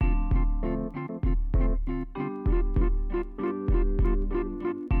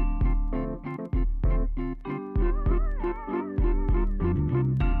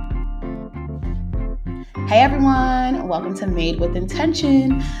Hey everyone, welcome to Made with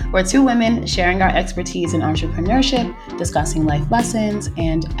Intention. We're two women sharing our expertise in entrepreneurship, discussing life lessons,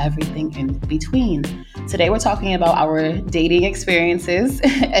 and everything in between. Today we're talking about our dating experiences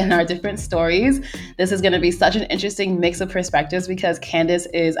and our different stories. This is going to be such an interesting mix of perspectives because Candace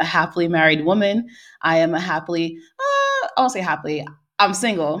is a happily married woman. I am a I won't say happily, I'm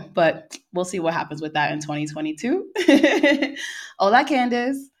single, but we'll see what happens with that in 2022. Hola,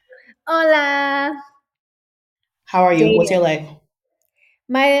 Candace. Hola. How are you? What's your Dating.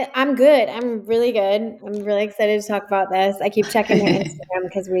 life? I'm good. I'm really good. I'm really excited to talk about this. I keep checking my Instagram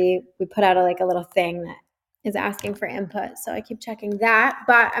because we put out a little thing that is asking for input. So I keep checking that.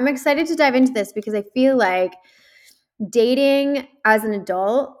 But I'm excited to dive into this because I feel like dating as an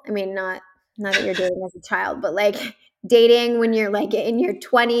adult, I mean not that you're dating as a child, but like dating when you're like in your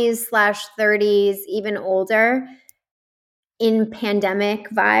 20s/30s, even older, in pandemic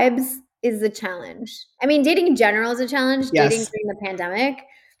vibes is a challenge. I mean, dating in general is a challenge. Dating Yes, during the pandemic,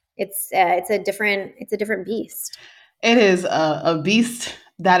 it's a different beast. it is a beast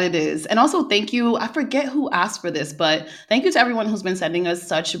that it is. And also, thank you. I forget who asked for this, but thank you to everyone who's been sending us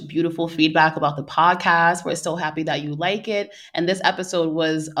such beautiful feedback about the podcast. We're so happy that you like it. And this episode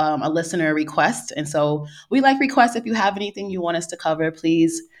was a listener request. And so we like requests. If you have anything you want us to cover,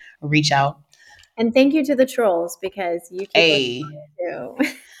 please reach out. And thank you to the trolls because you keep us Hey, too.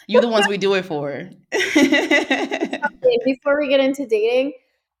 you the ones we do it for. Before we get into dating,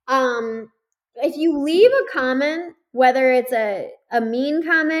 um, if you leave a comment, whether it's a mean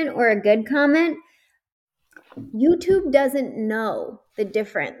comment or a good comment, YouTube doesn't know the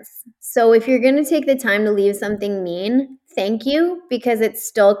difference. So if you're going to take the time to leave something mean, thank you because it's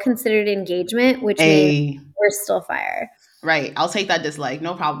still considered engagement, which means Hey, we're still fire. right. I'll take that dislike.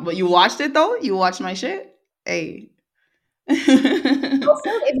 No problem. But you watched it though? You watched my shit? Hey. Also,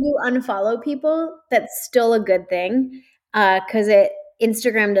 if you unfollow people, that's still a good thing because it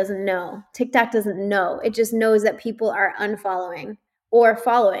Instagram doesn't know, TikTok doesn't know. It just knows that people are unfollowing or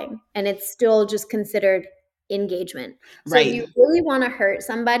following, and it's still just considered engagement. So if you Right. really want to hurt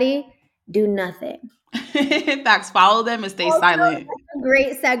somebody, do nothing. Facts. Follow them and stay Also, silent. that's a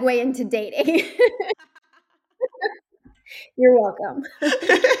great segue into dating. You're welcome.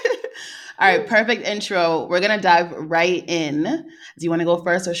 All right, perfect intro. We're gonna dive right in. Do you want to go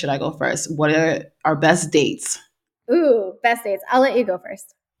first or should I go first? What are our best dates? Ooh, best dates. I'll let you go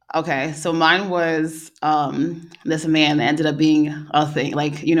first. Okay, so mine was this man that ended up being a thing,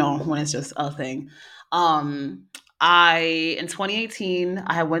 like when it's just a thing. Um, I in 2018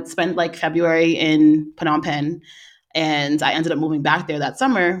 I had went spent like February in Phnom Penh, and I ended up moving back there that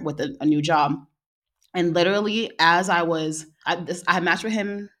summer with a new job. And literally, as I had matched with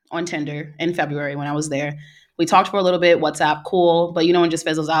him on Tinder in February when I was there. We talked for a little bit, WhatsApp, cool, but it just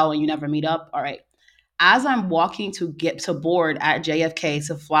fizzles out and you never meet up. All right. As I'm walking to get to board at JFK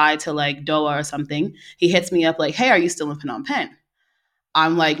to fly to like Doha or something, he hits me up like, "Hey, are you still in Phnom Penh?"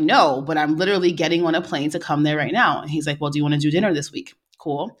 I'm like, "No, but I'm literally getting on a plane to come there right now." And he's like, "Well, do you want to do dinner this week?"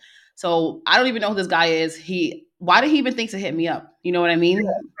 Cool. So I don't even know who this guy is. Why did he even think to hit me up? You know what I mean?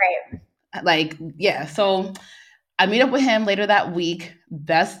 Right. Like, yeah. So I meet up with him later that week.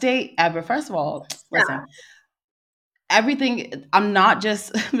 Best date ever. First of all, Stop. listen, everything, I'm not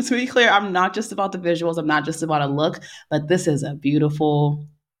just, to be clear, I'm not just about the visuals. I'm not just about a look, but this is a beautiful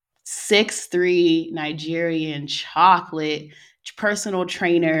 6'3" Nigerian chocolate personal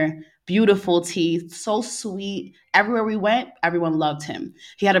trainer, beautiful teeth, so sweet. Everywhere we went, everyone loved him.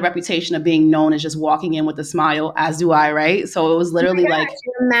 He had a reputation of being known as just walking in with a smile, as do I, right? So it was Oh my literally like gosh,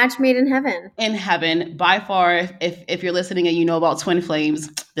 you're a match made in heaven. in heaven by far. If you're listening and you know about twin flames,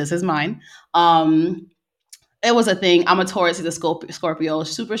 this is mine. um it was a thing. I'm a Taurus, he's a Scorpio,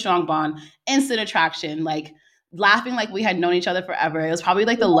 super strong bond, instant attraction, like laughing like we had known each other forever. It was probably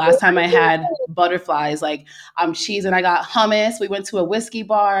like the last time I had butterflies. Like I'm cheese and I got hummus. We went to a whiskey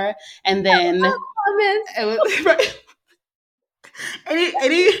bar and then Promise. it was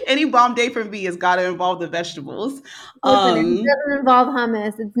any bomb day for me has got to involve the vegetables. Listen, if it um doesn't involve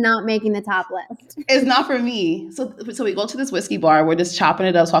hummus, it's not making the top list. It's not for me. So we go to this whiskey bar. We're just chopping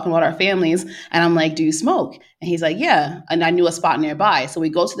it up, talking about our families. And I'm like, "Do you smoke?" And he's like, "Yeah." And I knew a spot nearby. So we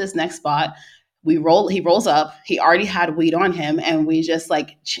go to this next spot. He rolls up. He already had weed on him. And we just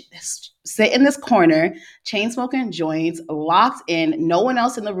like sit in this corner, chain smoking joints, locked in. No one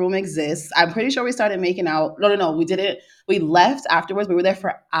else in the room exists. I'm pretty sure we started making out. No. We didn't. We left afterwards. We were there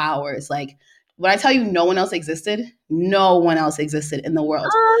for hours. Like, when I tell you no one else existed, no one else existed in the world.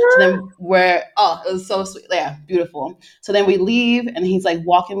 So Aw. then it was so sweet. Yeah, beautiful. So then we leave and he's like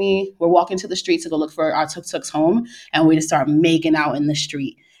we're walking to the street to go look for our tuk-tuks home. And we just start making out in the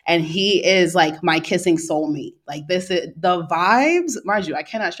street. and he is like my kissing soulmate. Like this is the vibes, mind you. I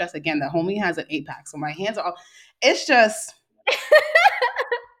cannot stress again that homie has an 8 pack, so my hands are all. It's just,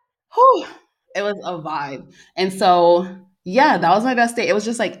 whew, it was a vibe, and so yeah, that was my best day. It was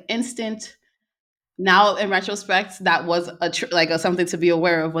just like instant. Now in retrospect, that was something to be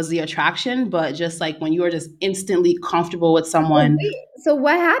aware of was the attraction, but just like when you are just instantly comfortable with Oh, someone. wait. So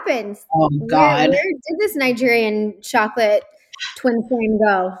what happened? Oh God. Where did this Nigerian chocolate twin flame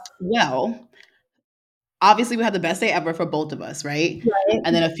go? Well, obviously we had the best day ever for both of us, right? Right.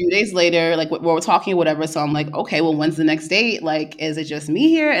 And then a few days later, like we're talking, whatever. So I'm like, okay, well, when's the next date? Like, is it just me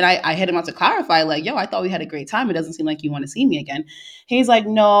here? And I hit him out to clarify, like, yo, I thought we had a great time. It doesn't seem like you want to see me again. He's like,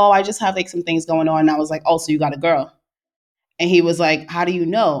 no, I just have like some things going on. And I was like, oh, so you got a girl? And he was like, how do you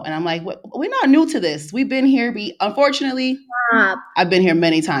know? And I'm like, we're not new to this. We've been here. Unfortunately, Stop. I've been here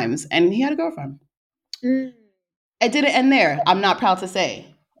many times. And he had a girlfriend. Mm. It didn't end there. I'm not proud to say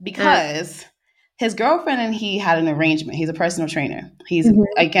because his girlfriend and he had an arrangement. He's a personal trainer. He's Mhm.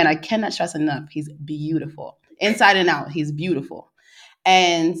 again, I cannot stress enough. He's beautiful inside and out. He's beautiful,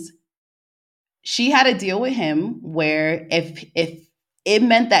 and she had a deal with him where if it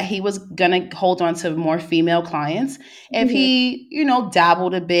meant that he was gonna hold on to more female clients, if Mhm. he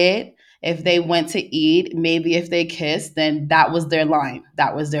dabbled a bit, if they went to eat, maybe if they kissed, then that was their line,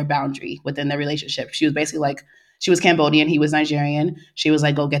 that was their boundary within their relationship. She was basically like, she was Cambodian, he was Nigerian. She was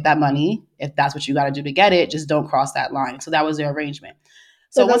like, go get that money. If that's what you got to do to get it, just don't cross that line. So that was their arrangement.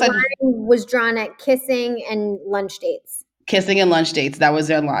 So So the once I line was drawn at kissing and lunch dates. Kissing and lunch dates, that was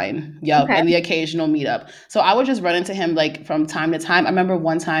their line. Yep. Okay. And the occasional meetup. So I would just run into him like from time to time. I remember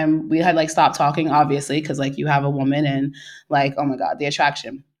one time we had like stopped talking, obviously, because like you have a woman and like, oh my God, the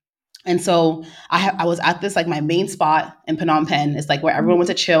attraction. And so I was at this like my main spot in Phnom Penh. It's like where everyone went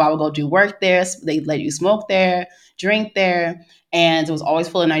to chill. I would go do work there. They let you smoke there, drink there, and it was always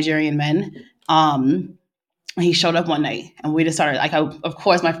full of Nigerian men. He showed up one night and we just started like of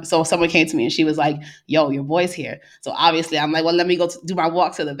course so someone came to me and she was like, yo, your boy's here. So obviously I'm like, well, let me go do my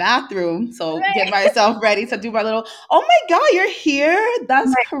walk to the bathroom, so get Right. myself ready to do my little, oh my God, you're here, that's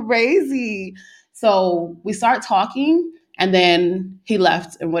Right. crazy. So we start talking and then he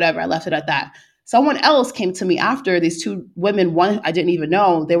left and whatever, I left it at that. Someone else came to me after, these two women, one I didn't even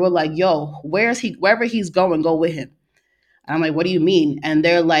know. They were like, yo, wherever he's going, go with him. And I'm like, what do you mean? And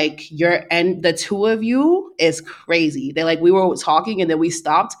they're like, the two of you is crazy. They're like, we were talking and then we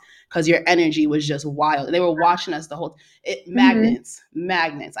stopped because your energy was just wild. And they were watching us the whole Mhm.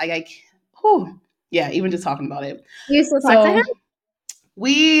 magnets. I like, whew, yeah, even just talking about it. You still talk to him? So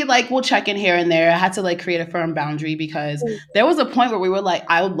we like will check in here and there. I had to like create a firm boundary because there was a point where we were like,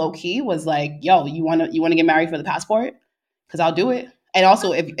 I low key was like, yo, you wanna get married for the passport? Because I'll do it. And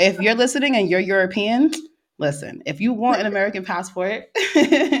also if you're listening and you're European, listen, if you want an American passport,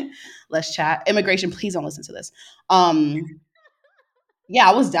 let's chat. Immigration, please don't listen to this. Yeah,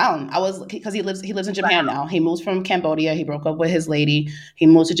 I was down. I was because he lives in Japan now. He moved from Cambodia. He broke up with his lady. He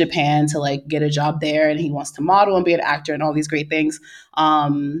moved to Japan to like get a job there, and he wants to model and be an actor and all these great things.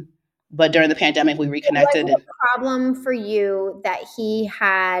 But during the pandemic, we Was it reconnected. a problem for you that he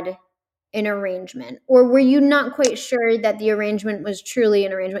had an arrangement, or were you not quite sure that the arrangement was truly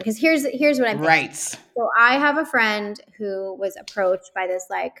an arrangement? Because here's what I'm thinking. Right. So I have a friend who was approached by this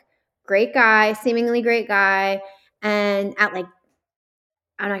like great guy, seemingly great guy, and at like,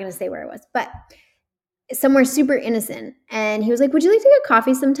 I'm not gonna say where it was, but somewhere super innocent. And he was like, would you like to get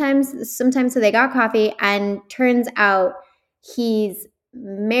coffee sometimes? So they got coffee, and turns out he's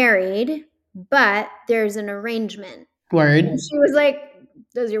married, but there's an arrangement. And Word. she was like,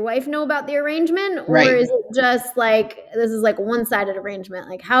 does your wife know about the arrangement, or Right. is it just like this is like one-sided arrangement?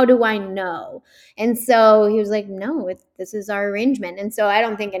 Like, how do I know? And so he was like, no, this is our arrangement. And so I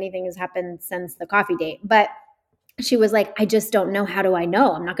don't think anything has happened since the coffee date, but she was like, I just don't know. How do I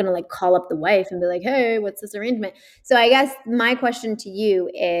know? I'm not going to like call up the wife and be like, hey, what's this arrangement? So I guess my question to you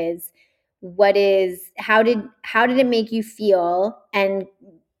is, how did it make you feel, and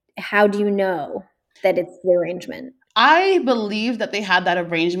how do you know that it's the arrangement? I believe that they had that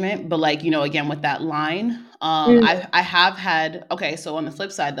arrangement, but like, again with that line, Mm. I have had, okay, so on the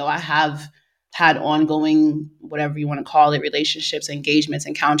flip side though, I have had ongoing, whatever you want to call it, relationships, engagements,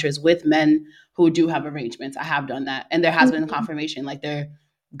 encounters with men who do have arrangements. I have done that. And there has been Mhm. confirmation. Like their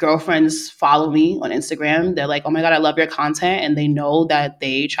girlfriends follow me on Instagram. They're like, oh my God, I love your content. And they know that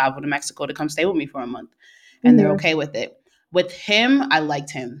they travel to Mexico to come stay with me for a month. And they're Mhm. okay with it. With him, I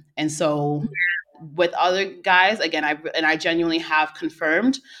liked him. And so with other guys, again, I genuinely have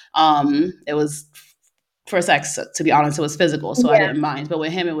confirmed. It was for sex, to be honest, it was physical, so I Yeah. didn't mind. But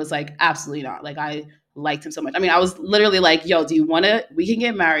with him, it was like absolutely not. Like I liked him so much. I mean, I was literally like, yo, do you want to, we can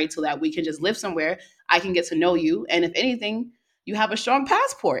get married so that we can just live somewhere. I can get to know you. And if anything, you have a strong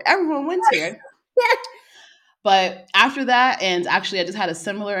passport. Everyone wins here. But after that, and actually, I just had a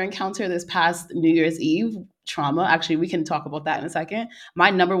similar encounter this past New Year's Eve. Trauma. Actually, we can talk about that in a second. My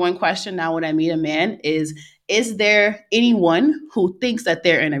number one question now when I meet a man is there anyone who thinks that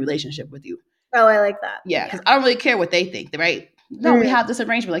they're in a relationship with you? Oh, I like that. Yeah, because I don't really care what they think, right? No, we Mm, have this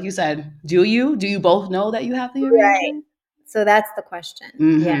arrangement, like you said. Do you? Do you both know that you have the right. arrangement? So that's the question.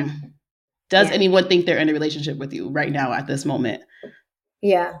 Yeah. Hmm. Does Yeah. anyone think they're in a relationship with you right now at this moment?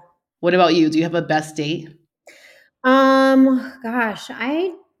 Yeah. What about you? Do you have a best date? Gosh,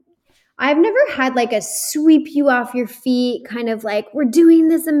 I've never had like a sweep you off your feet kind of like we're doing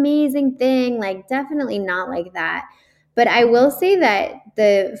this amazing thing, like definitely not like that. But I will say that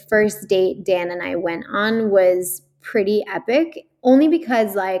the first date Dan and I went on was pretty epic only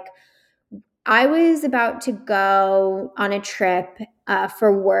because like I was about to go on a trip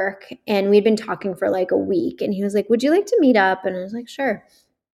for work and we'd been talking for like a week and he was like, "Would you like to meet up?" And I was like, "Sure."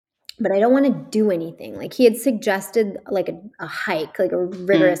 But I don't want to do anything. Like he had suggested like a hike, like a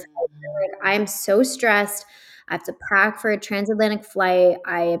rigorous Mm. hike. Like, I'm so stressed. I have to pack for a transatlantic flight.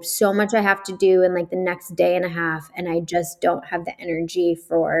 I have so much I have to do in like the next day and a half, and I just don't have the energy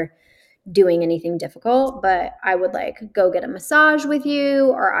for doing anything difficult. But I would like go get a massage with you,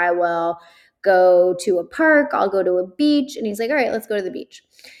 or I will go to a park. I'll go to a beach. And he's like, "All right, let's go to the beach."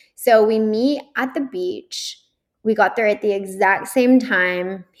 So we meet at the beach. We got there at the exact same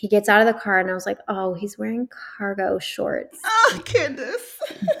time. He gets out of the car, and I was like, "Oh, he's wearing cargo shorts, Oh, goodness.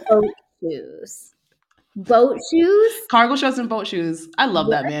 boat shoes, boat shoes." Cargo shorts and boat shoes. I love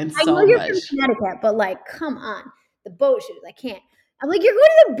Yes, that man I know so you're from much. Connecticut, but like, come on, the boat shoes. I can't. I'm like, "You're going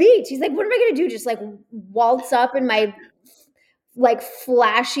to the beach." He's like, "What am I gonna do? Just like waltz up in my like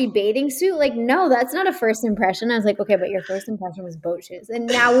flashy bathing suit?" Like, no, that's not a first impression. I was like, "Okay, but your first impression was boat shoes," and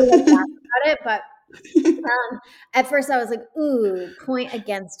now we like laugh about it, but at first I was like, "Ooh, point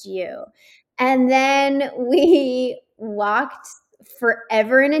against you." And then we walked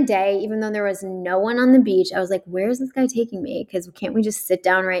forever and a day, even though there was no one on the beach. I was like, "Where's this guy taking me? Because can't we just sit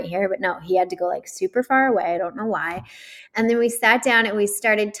down right here?" But no, he had to go like super far away. I don't know why. And then we sat down and we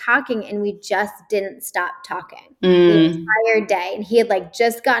started talking, and we just didn't stop talking the Mm. entire day. And he had like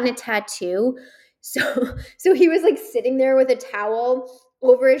just gotten a tattoo. So he was like sitting there with a towel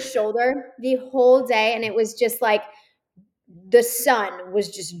over his shoulder the whole day, and it was just like the sun was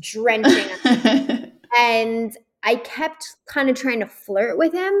just drenching him. And I kept kind of trying to flirt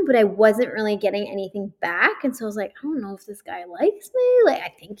with him, but I wasn't really getting anything back. And so I was like, I don't know if this guy likes me. Like, I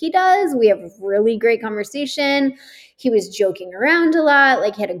think he does. We have a really great conversation. He was joking around a lot.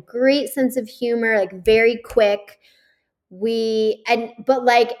 Like, he had a great sense of humor, like, very quick. But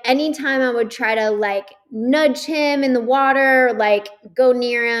like anytime I would try to like nudge him in the water, or, like go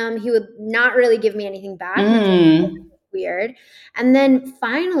near him, he would not really give me anything back, which was Mm. weird. And then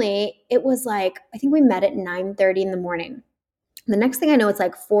finally, it was like I think we met at 9:30 in the morning. The next thing I know, it's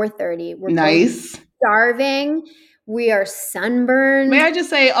like 4:30. We're both Nice. starving. We are May sunburned. I just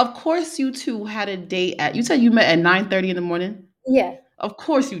say, of course you two had a date at, you said you met at 9:30 in the morning? Yeah, Of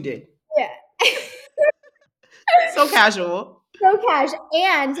course you did. yeah. So casual. So cash.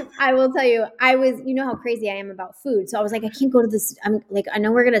 And I will tell you, you know how crazy I am about food. So I was like, I can't go to this. I'm like, I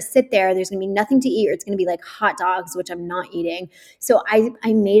know we're gonna sit there. There's gonna be nothing to eat, or it's gonna be like hot dogs, which I'm not eating. So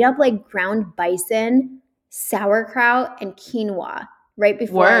I made up like ground bison, sauerkraut, and quinoa right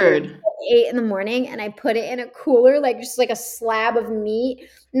before I went Word. at 8 in the morning, and I put it in a cooler, like just like a slab of meat.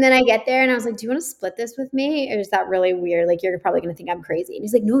 And then I get there and I was like, "Do you want to split this with me? Or is that really weird? Like you're probably gonna think I'm crazy." And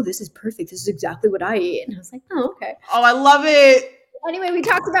he's like, "No, this is perfect. This is exactly what I eat." And I was like, "Oh, okay." Oh, I love it. Anyway, we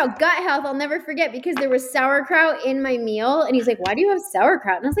talked about gut health. I'll never forget because there was sauerkraut in my meal. And he's like, "Why do you have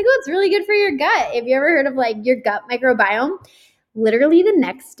sauerkraut?" And I was like, "Oh, it's really good for your gut." Have you ever heard of like your gut microbiome? Literally the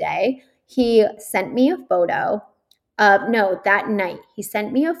next day, he sent me a photo no, that night, he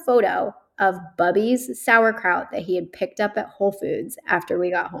sent me a photo of Bubby's sauerkraut that he had picked up at Whole Foods after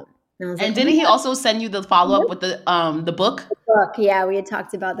we got home. And I was like, And "Oh my didn't he also send you the follow up God." with the book? Book. Yeah, we had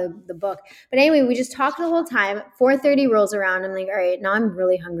talked about the book. But anyway, we just talked the whole time. 4:30 rolls around. I'm like, all right, now I'm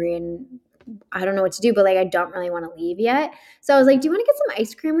really hungry and I don't know what to do, but like I don't really want to leave yet. So I was like, "Do you want to get some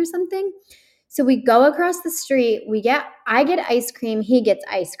ice cream or something?" So we go across the street. I get ice cream, he gets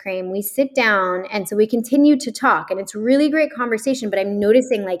ice cream. We sit down and so we continue to talk and it's really great conversation, but I'm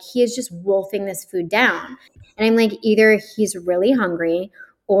noticing like he is just wolfing this food down. And I'm like either he's really hungry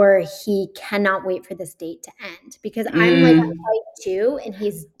or he cannot wait for this date to end because I'm like on Mm. bite 2 and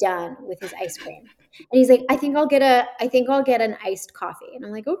he's done with his ice cream. And he's like, I think I'll get an iced coffee." And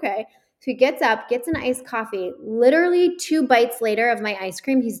I'm like, "Okay." So he gets up, gets an iced coffee. Literally 2 bites later of my ice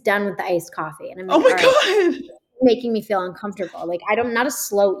cream, he's done with the iced coffee. And I'm Oh like, my all right, God. making me feel uncomfortable. Like I'm not a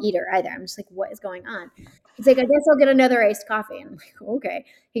slow eater either. I'm just like, what is going on? He's like, I guess I'll get another iced coffee. And I'm like, okay.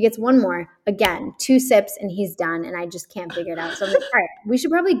 He gets one more. Again, 2 sips and he's done. And I just can't figure it out. So I'm like, all right, we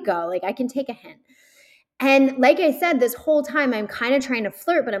should probably go. Like I can take a hint. And like I said, this whole time I'm kind of trying to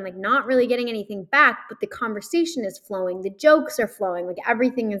flirt, but I'm like not really getting anything back. But the conversation is flowing, the jokes are flowing, like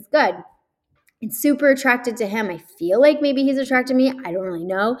everything is good. And super attracted to him. I feel like maybe he's attracted to me. I don't really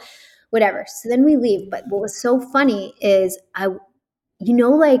know. Whatever. So then we leave. But what was so funny is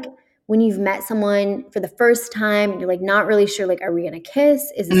like when you've met someone for the first time and you're like not really sure, like, are we gonna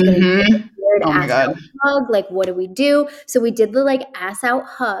kiss? Is this gonna be Mm-hmm. weird Oh my ass God. out hug? Like, what do we do? So we did the like ass out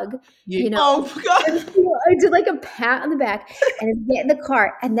hug, You, oh my and, God. I did like a pat on the back and then get in the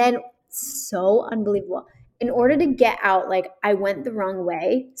car. And then so unbelievable. In order to get out, like I went the wrong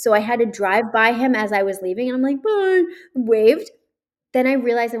way. So I had to drive by him as I was leaving and I'm like, bye, waved. Then I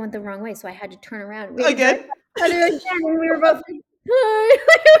realized I went the wrong way. So I had to turn around. We had to drive Again. by each other again. And we were both like, hi. It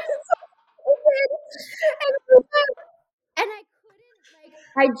was so stupid. And I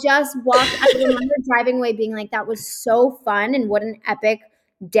couldn't, like, I just walked. I remember driving away being like, that was so fun. And what an epic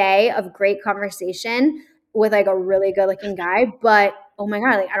day of great conversation with like a really good looking guy. But oh my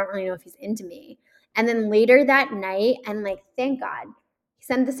God, like, I don't really know if he's into me. And then later that night, and like, thank God, he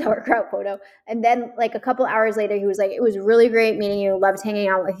sent the sauerkraut photo. And then, like, a couple hours later, he was like, it was really great meeting you. Loved hanging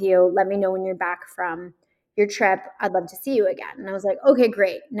out with you. Let me know when you're back from your trip. I'd love to see you again. And I was like, okay,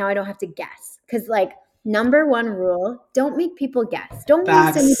 great. Now I don't have to guess. Cause, like, number one rule, don't make people guess. Don't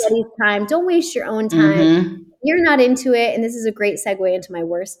waste Facts. anybody's time. Don't waste your own time. Mm-hmm. You're not into it, and this is a great segue into my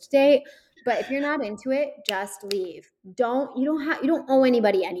worst date. But if you're not into it, just leave. You don't owe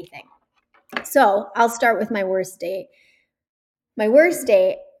anybody anything. So I'll start with my worst date. My worst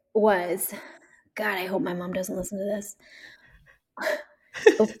date was, God, I hope my mom doesn't listen to this.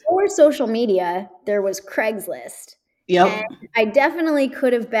 Before social media, there was Craigslist. And Yep. I definitely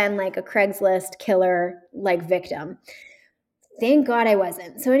could have been like a Craigslist killer like victim. Thank God I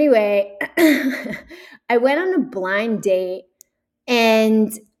wasn't. So anyway, I went on a blind date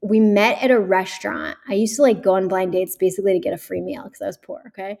and we met at a restaurant. I used to like go on blind dates basically to get a free meal because I was poor,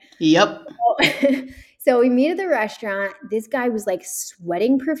 okay? Yep. So we meet at the restaurant. This guy was like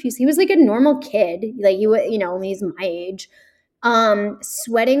sweating profusely. He was like a normal kid, like he's my age,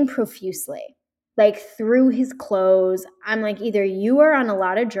 sweating profusely, like through his clothes. I'm like, either you are on a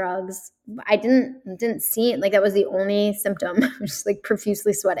lot of drugs. I didn't see it. Like that was the only symptom, just like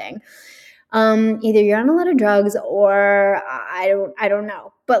profusely sweating. Either you're on a lot of drugs or I don't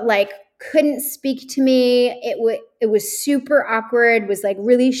know. But like couldn't speak to me. It was super awkward, was like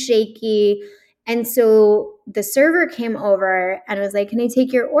really shaky. And so the server came over and was like, "Can I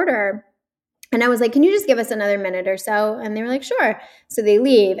take your order?" And I was like, "Can you just give us another minute or so?" And they were like, "Sure." So they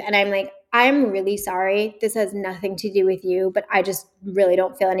leave. And I'm like, "I'm really sorry. This has nothing to do with you, but I just really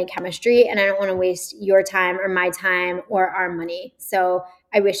don't feel any chemistry. And I don't want to waste your time or my time or our money. So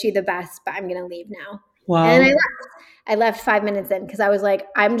I wish you the best, but I'm going to leave now." And then Wow. I left 5 minutes in because I was like,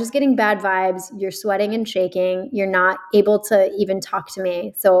 I'm just getting bad vibes. You're sweating and shaking. You're not able to even talk to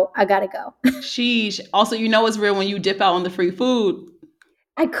me. So I got to go. Sheesh. Also, you know it's real when you dip out on the free food.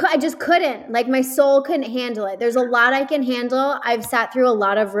 I just couldn't. Like my soul couldn't handle it. There's a lot I can handle. I've sat through a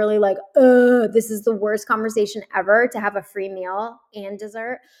lot of really like, this is the worst conversation ever to have a free meal and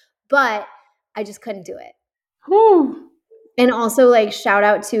dessert. But I just couldn't do it. Whew. And also like shout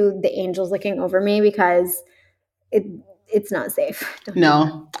out to the angels looking over me because it it's not safe. Don't do that.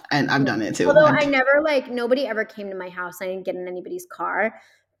 No, and I've done it too. Although I never nobody ever came to my house. I didn't get in anybody's car.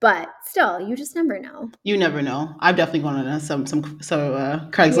 But still, you just never know. You never know. I've definitely gone on some Yeah.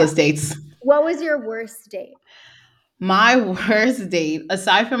 Craigslist dates. What was your worst date? My worst date,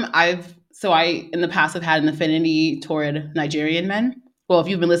 aside from I in the past have had an affinity toward Nigerian men. Well, if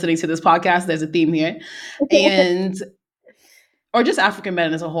you've been listening to this podcast, there's a theme here, and or just African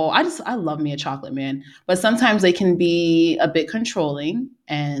men as a whole. I love me a chocolate man, but sometimes they can be a bit controlling.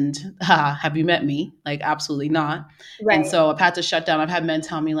 And have you met me? Like absolutely not. And Right. so I've had to shut down. I've had men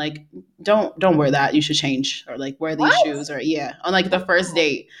tell me like, don't wear that. You should change or like wear these What? shoes or yeah. On like the first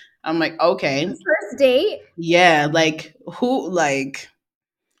date, I'm like okay, First date? yeah. Who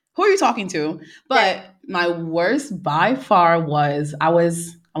are you talking to? Right. But my worst by far was I want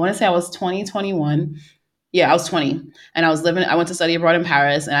to say I was 2021. Yeah, I was 20 and I went to study abroad in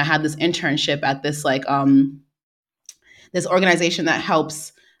Paris and I had this internship at this like this organization that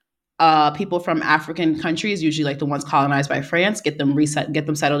helps people from African countries, usually like the ones colonized by France, get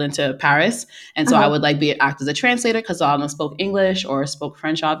them settled into Paris. And so I Uh-huh. would like act as a translator because all of them spoke English or spoke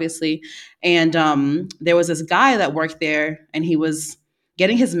French, obviously. And there was this guy that worked there, and he was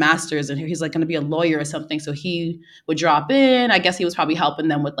getting his master's, and he's like going to be a lawyer or something. So he would drop in. I guess he was probably helping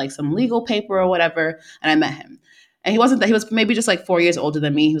them with like some legal paper or whatever. And I met him, and he wasn't that he was maybe just like 4 years older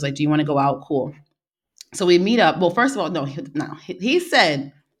than me. He was like, "Do you want to go out?" Cool. So we meet up. Well, first of all, no. He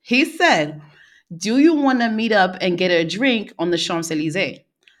said, "Do you want to meet up and get a drink on the Champs Elysees?"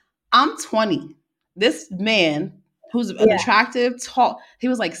 I'm 20. This man, who's an Yeah. attractive, tall, he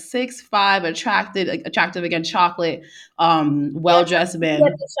was like 6'5", attractive again, chocolate, well What dressed what man.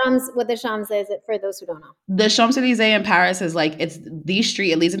 the Shams is it for those who don't know? The Champs Elysees in Paris is like it's the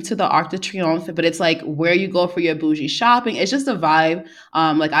street. It leads into the Arc de Triomphe, but it's like where you go for your bougie shopping. It's just a vibe.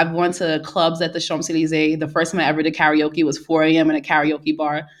 Like I've gone to clubs at the Champs Elysees. The first time I ever did karaoke was 4 a.m. in a karaoke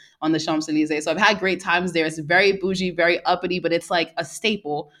bar on the Champs Elysees. So I've had great times there. It's very bougie, very uppity, but it's like a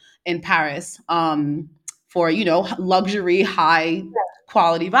staple in Paris for luxury, high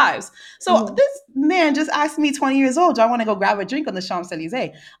quality vibes. So Mhm. this man just asked me, 20 years old, do I want to go grab a drink on the Champs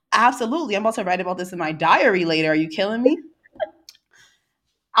Elysees? Absolutely. I'm about to write about this in my diary later. Are you killing me?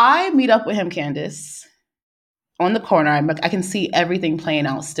 I meet up with him, Candace, on the corner. I can see everything playing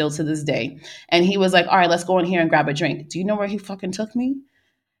out still to this day. And he was like, all right, let's go in here and grab a drink. Do you know where he fucking took me?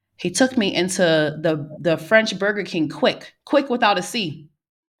 He took me into the French Burger King, quick without a C,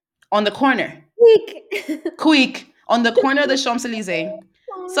 on the corner. Week. Quick, on the corner of the Champs Elysees.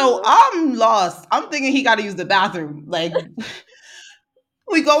 So Oh I'm lost. I'm thinking he got to use the bathroom. Like,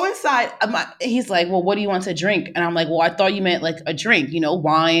 we go inside. He's like, well, what do you want to drink? And I'm like, well, I thought you meant like a drink,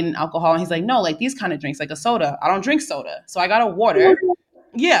 wine, alcohol. And he's like, no, like these kind of drinks, like a soda. I don't drink soda. So I got a water. no.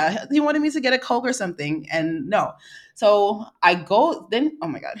 Yeah, he wanted me to get a Coke or something. And no. So I go then, oh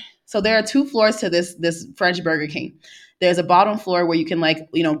my God. So there are 2 floors to this French Burger King. There's a bottom floor where you can like,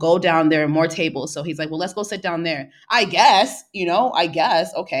 go down. There are more tables. So he's like, well, let's go sit down there. I guess.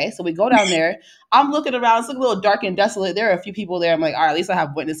 Okay. So we go down there. I'm looking around. It's a little dark and desolate. There are a few people there. I'm like, all right, at least I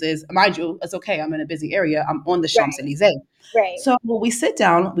have witnesses. Mind you, it's okay. I'm in a busy area. I'm on the Champs Right, Elysees. right. So we sit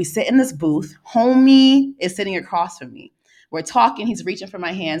down. We sit in this booth. Homie is sitting across from me. We're talking. He's reaching for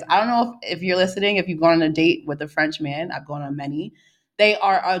my hands. I don't know if you're listening. If you've gone on a date with a French man, I've gone on many. They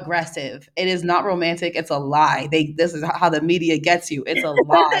are aggressive. It is not romantic. It's a lie. This is how the media gets you. It's a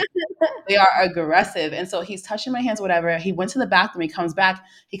lie. They are aggressive. And so he's touching my hands, whatever. He went to the bathroom. He comes back.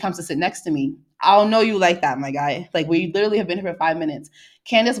 He comes to sit next to me. I don't know you like that, my guy. Like, we literally have been here for 5 minutes.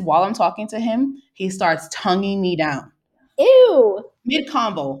 Candace, while I'm talking to him, he starts tonguing me down Ew. mid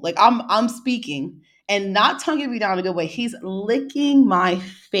combo. Like I'm speaking and not tonguing me down in a good way. He's licking my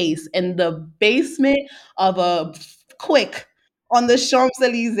face in the basement of a quick on the Champs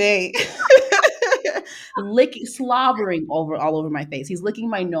Elysees. Licking, slobbering all over my face. He's licking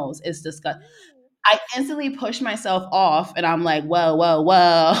my nose. It's disgusting. I instantly push myself off and I'm like, whoa, whoa,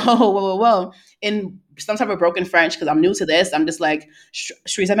 whoa, whoa, whoa, whoa. In some type of broken French, because I'm new to this. I'm just like, je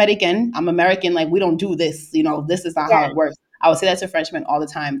suis American. I'm American. Like, we don't do this. This is not how Yeah, it works. I would say that to Frenchmen all the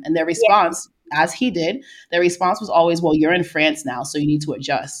time. And their yeah. response, as he did, their response was always, well, you're in France now, so you need to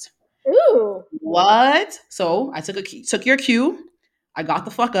adjust. Ooh. What? So I took your cue. I got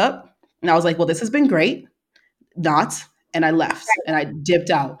the fuck up. And I was like, well, this has been great not and I left and I dipped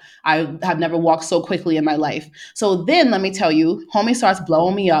out. I have never walked so quickly in my life. So then let me tell you, homie starts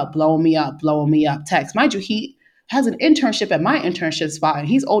blowing me up, blowing me up, blowing me up. Text. Mind you, he has an internship at my internship spot and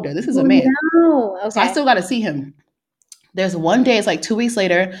he's older. This is a Oh man. no. So I Okay. still got to see him. There's one day, it's like 2 weeks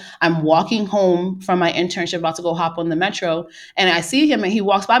later, I'm walking home from my internship, about to go hop on the metro, and I see him and he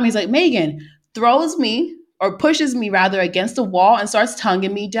walks by me. He's like, Megan, throws me or pushes me rather against the wall and starts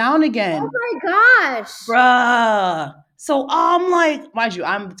tonguing me down Oh again. my gosh. Bruh. So I'm like, mind you,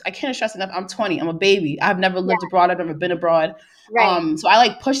 I can't stress enough. I'm 20. I'm a baby. I've never Yeah, lived abroad. I've never been abroad. right. So I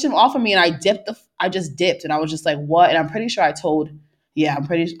like pushed him off of me and I just dipped and I was just like, what? And I'm pretty sure I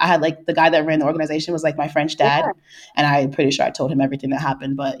had like the guy that ran the organization was like my French Yeah. dad. And I'm pretty sure I told him everything that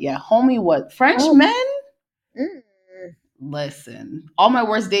happened. But yeah, homie, what? French Oh. men? Mm. Listen, all my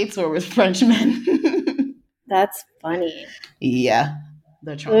worst dates were with French men. That's funny. Yeah,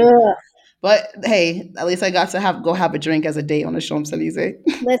 the trauma. Ugh. But hey, at least I got to go have a drink as a date on the Champs Elysees.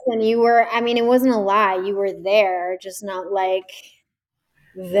 Listen, I mean, it wasn't a lie. You were there, just not like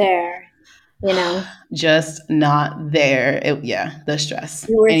there, you know? Just not there. Yeah, the stress.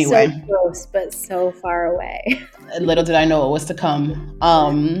 You were so Anyway, close, but so far away. little did I know what was to come.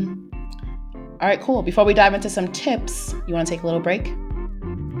 All right, cool. Before we dive into some tips, you want to take a little break?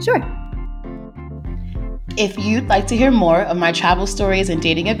 Sure. If you'd like to hear more of my travel stories and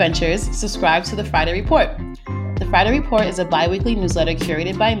dating adventures, subscribe to the Friday Report. The Friday Report is a bi weekly newsletter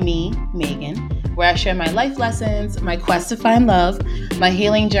curated by me, Megan, where I share my life lessons, my quest to find love, my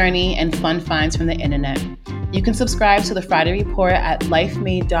healing journey, and fun finds from the internet. You can subscribe to the Friday Report at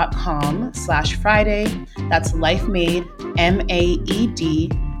lifemade.com/Friday. That's lifemade,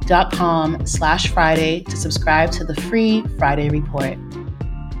 MAED.com/Friday to subscribe to the free Friday Report.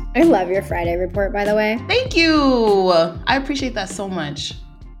 I love your Friday report, by the way. Thank you. I appreciate that so much.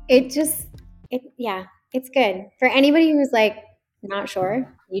 Yeah, it's good. For anybody who's like not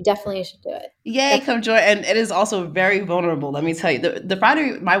sure, you definitely should do it. Yay, come join. And it is also very vulnerable. Let me tell you, the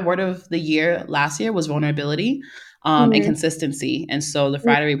Friday, my word of the year last year was vulnerability and Mhm. consistency. And so the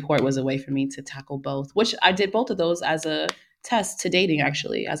Friday report was a way for me to tackle both, which I did both of those as a test to dating,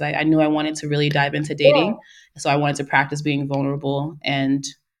 actually, as I knew I wanted to really dive into dating. So I wanted to practice being vulnerable and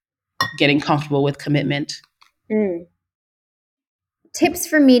getting comfortable with commitment. Mm. Tips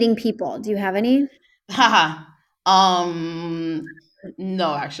for meeting people. Do you have any? Haha. um,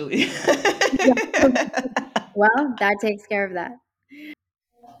 no, actually. Yeah. Well, that takes care of that.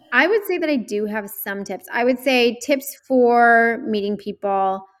 I would say that I do have some tips. I would say tips for meeting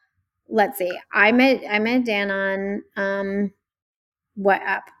people. Let's see. I met Dan on what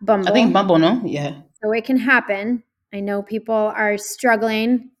app? I think Bumble. Bumble, no? Yeah. So it can happen. I know people are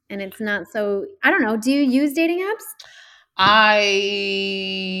struggling and it's not so I don't know. Do you use dating apps?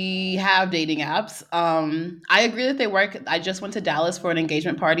 I have dating apps. I agree that they work. I just went to Dallas for an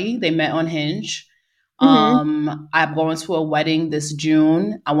engagement party. They met on Hinge. Mhm. I'm going to a wedding this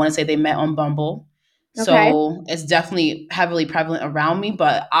June. I want to say they met on Bumble. Okay. So it's definitely heavily prevalent around me,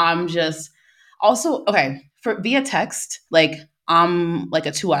 but I'm just also okay for via text. Like I'm like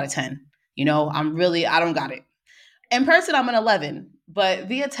a 2 out of 10. I don't got it in person. I'm an 11, but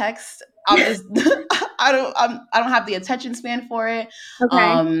via text I'm just I don't have the attention span for it.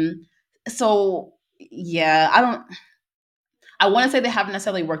 Okay. So yeah, I want to say they haven't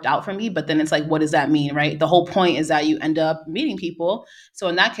necessarily worked out for me, but then it's like, what does that mean, right? The whole point is that you end up meeting people. So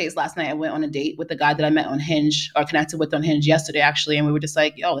in that case, last night I went on a date with the guy that I met on Hinge or connected with on Hinge yesterday, actually, and we were just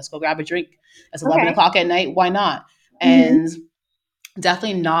like, yo, let's go grab a drink. It's 11 Okay. o'clock at night. Why not? Mhm. And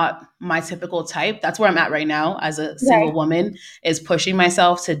definitely not my typical type. That's where I'm at right now as a Okay. single woman, is pushing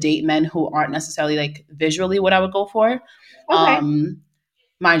myself to date men who aren't necessarily like visually what I would go for. Okay. Um,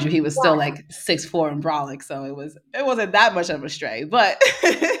 Mind you, he was still Yeah. like 6'4" and brolic, so it wasn't that much of a stray, but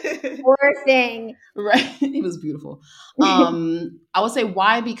Poor thing. right, he was beautiful. I would say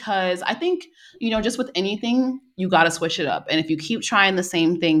why, because I think, just with anything, you got to switch it up. And if you keep trying the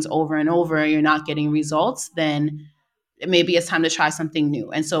same things over and over and you're not getting results, then maybe it's time to try something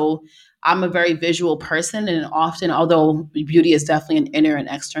new. And so I'm a very visual person, and often, although beauty is definitely an inner and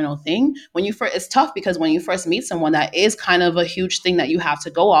external thing, when you first, it's tough because when you first meet someone, that is kind of a huge thing that you have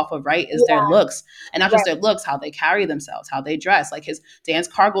to go off of, right? Is their Yeah. looks, and not just Right. their looks, how they carry themselves, how they dress. Like his dance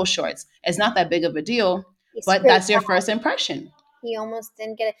cargo shorts, it's not that big of a deal, He but scraped that's your that. first impression. He almost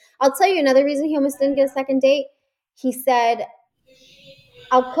didn't get it. I'll tell you another reason he almost didn't get a second date. He said,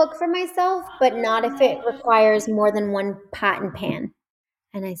 I'll cook for myself, but not if it requires more than one pot and pan.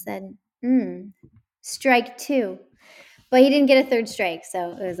 And I said, strike two. But he didn't get a third strike,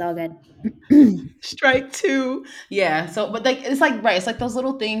 so it was all good. Strike two. Yeah. So, but like, it's like, right. It's like those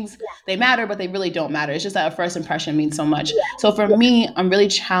little things, they matter, but they really don't matter. It's just that a first impression means so much. So for Yeah. me, I'm really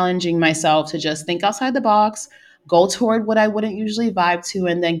challenging myself to just think outside the box, go toward what I wouldn't usually vibe to,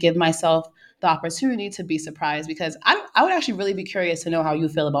 and then give myself the opportunity to be surprised, because I would actually really be curious to know how you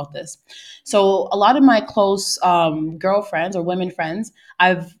feel about this. So a lot of my close girlfriends or women friends,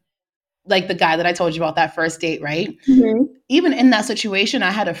 I've like the guy that I told you about that first date, right? Mhm. Even in that situation, I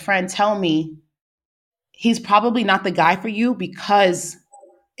had a friend tell me he's probably not the guy for you because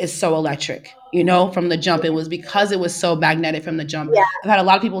it's so electric, from the jump. It was because it was so magnetic from the jump. Yeah. I've had a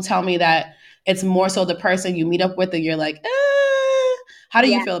lot of people tell me that it's more so the person you meet up with and you're like, how do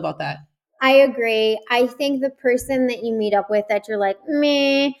you Yeah. feel about that? I agree. I think the person that you meet up with that you're like,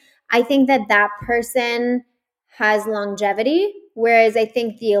 meh, I think that that person has longevity. Whereas I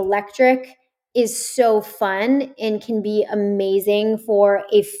think the electric is so fun and can be amazing for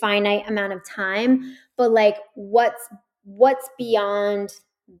a finite amount of time. But like, what's beyond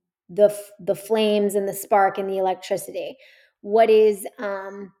the flames and the spark and the electricity? What is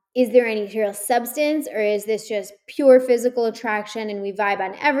there any real substance, or is this just pure physical attraction and we vibe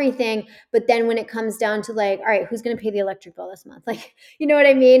on everything, but then when it comes down to like, all right, who's going to pay the electric bill this month, like, you know what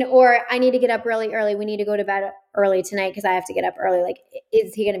I mean? Or I need to get up early, we need to go to bed early tonight because I have to get up early, like,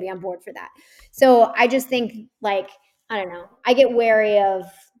 is he going to be on board for that? So I just think, like, I don't know, I get wary of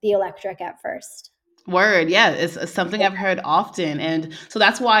the electric at first. Word, yeah, it's something I've heard often, and so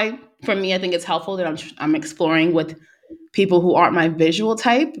that's why for me, I think it's helpful that I'm exploring with people who aren't my visual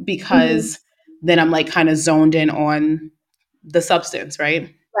type Mhm. because then I'm like kind of zoned in on the substance, right?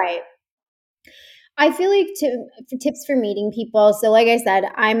 Right. I feel like for tips for meeting people. So, like I said,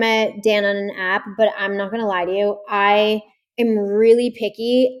 I met Dan on an app, but I'm not going to lie to you. I am really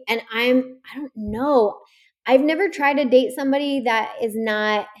picky, and I don't know. I've never tried to date somebody that is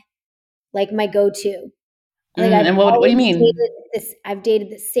not like my go-to. Like I've And what do you always mean? dated this. I've dated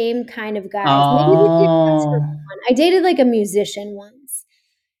the same kind of guys. Maybe with the exception of Oh, one. I dated like a musician once.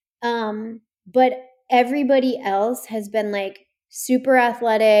 But everybody else has been like super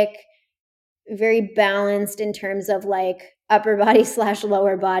athletic, very balanced in terms of like upper body slash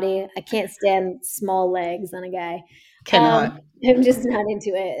lower body. I can't stand small legs on a guy. Um, cannot. I'm just not into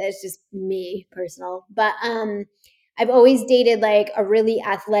it. It's just me personal. But I've always dated like a really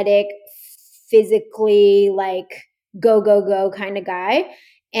athletic, physically like go go go kind of guy.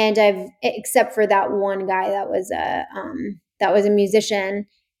 And I've except for that one guy that was a musician,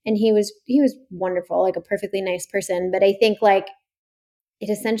 and he was wonderful, like a perfectly nice person. But I think like it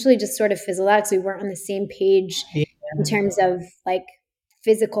essentially just sort of fizzled out because we weren't on the same page Yeah. in terms of like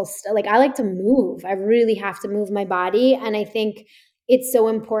physical stuff. Like I like to move. I really have to move my body. And I think it's so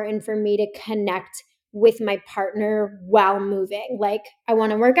important for me to connect with my partner while moving. Like I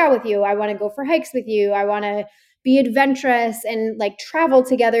want to work out with you. I want to go for hikes with you. I want to be adventurous and like travel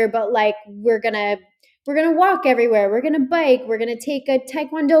together, but like we're gonna walk everywhere. We're gonna bike. We're gonna take a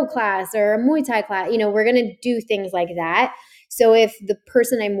taekwondo class or a Muay Thai class. We're gonna do things like that. So if the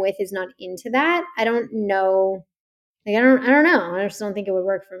person I'm with is not into that, I don't know. Like I don't know. I just don't think it would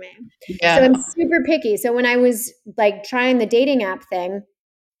work for me. So I'm Yeah. super picky. So when I was like trying the dating app thing,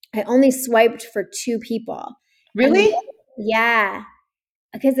 I only swiped for two people. And Really? yeah,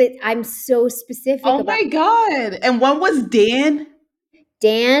 because I'm so specific Oh about my God. And one was Dan?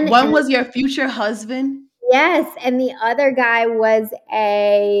 Dan One and was your future husband? yes, and the other guy was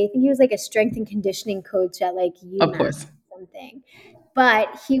I think he was like a strength and conditioning coach at like Of UMass course. or something. But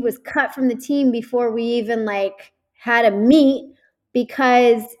he was cut from the team before we even like had a meet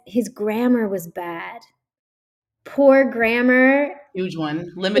because his grammar was bad. Poor grammar Huge one.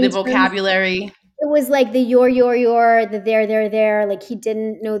 in Limited terms vocabulary. it was like the your, the there, like he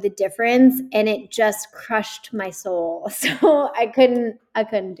didn't know the difference and it just crushed my soul. So I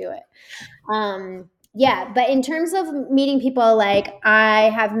couldn't do it. Yeah, but in terms of meeting people, like I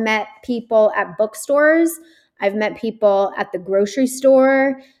have met people at bookstores, I've met people at the grocery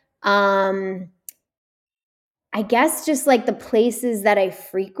store. Um, I guess just like the places that I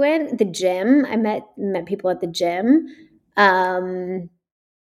frequent, the gym. I met people at the gym. Um,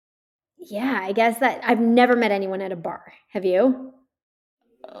 yeah, I guess that I've never met anyone at a bar. Have you?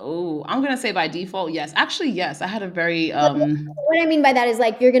 Oh, I'm gonna say by default, yes. Actually, yes. I had a very But what I mean by that is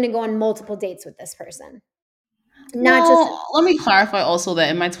like you're going to go on multiple dates with this person, not just well, let me clarify also that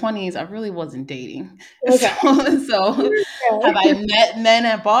in my 20s, I really wasn't dating. okay. So have I met men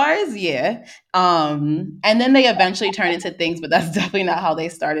at bars? Yeah. And then they eventually turn into things, but that's definitely not how they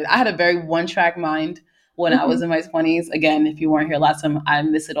started. I had a very one-track mind when I was Mhm. in my 20s. Again, if you weren't here last time, I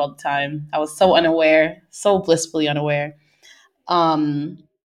miss it all the time. I was so unaware, so blissfully unaware. Um,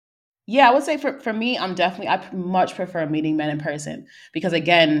 yeah, I would say for me, much prefer meeting men in person because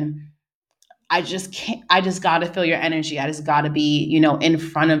again, I just can't, I just got to feel your energy. I just got to be, in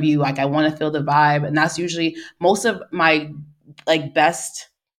front of you. Like I want to feel the vibe. And that's usually most of my like best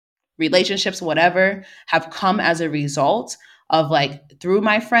relationships, whatever, have come as a result of like through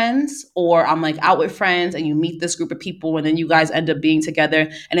my friends, or I'm like out with friends and you meet this group of people and then you guys end up being together.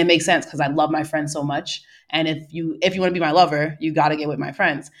 And it makes sense because I love my friends so much. And if you want to be my lover, you got to get with my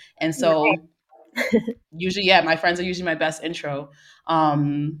friends. And Right. so usually, yeah, my friends are usually my best intro.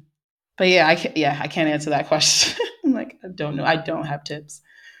 Um, but yeah, I can't answer that question. I'm like, I don't know. I don't have tips.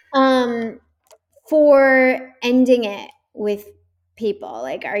 Um, for ending it with people,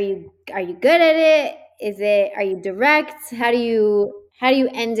 like, are you good at it? Are you direct? How do you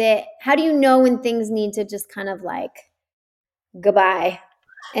end it? How do you know when things need to just kind of like goodbye?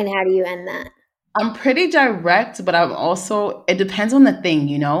 And how do you end that? I'm pretty direct, but I'm also it depends on the thing,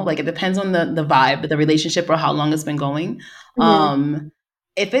 Like it depends on the vibe, the relationship or how long it's been going. Mhm.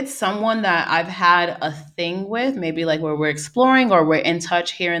 If it's someone that I've had a thing with, maybe like where we're exploring or we're in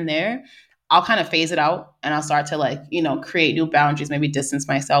touch here and there, I'll kind of phase it out and I'll start to like, create new boundaries, maybe distance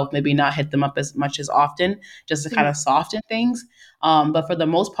myself, maybe not hit them up as much as often, just to kind Mhm. of soften things. But for the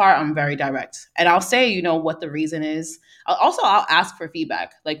most part, I'm very direct. And I'll say, what the reason is. I'll ask for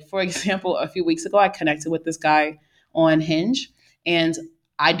feedback. Like, for example, a few weeks ago, I connected with this guy on Hinge and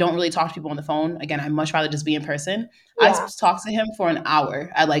I don't really talk to people on the phone. Again, I much rather just be in person. I Yeah. talked to him for an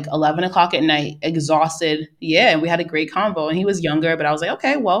hour at like 11 o'clock at night, exhausted. Yeah, and we had a great convo. And he was younger, but I was like,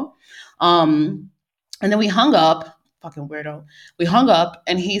 okay, well, um, and then we hung up. Fucking weirdo. We hung up,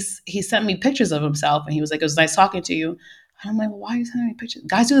 and he sent me pictures of himself, and he was like, "It was nice talking to you." And I'm like, "Why are you sending me pictures?"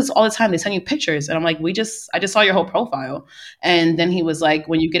 Guys do this all the time. They send you pictures, and I'm like, I just saw your whole profile." And then he was like,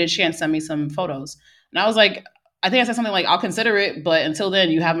 "When you get a chance, send me some photos." And I was like, I think I said something like, "I'll consider it, but until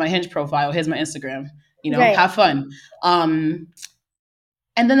then, you have my Hinge profile. Here's my Instagram. Right. Have fun." Um,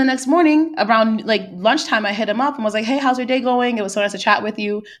 and then the next morning, around like lunchtime, I hit him up and was like, "Hey, how's your day going? It was so nice to chat with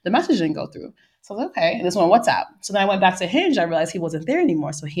you." The message didn't go through. So I was like, okay. And this one on WhatsApp. So then I went back to Hinge. I realized he wasn't there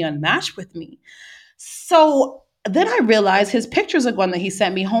anymore. So he unmatched with me. So then I realized his pictures of one that he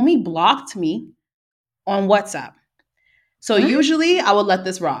sent me, homie blocked me on WhatsApp. So What? usually I would let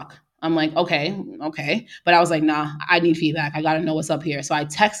this rock. I'm like, okay, okay. But I was like, nah, I need feedback. I got to know what's up here. So I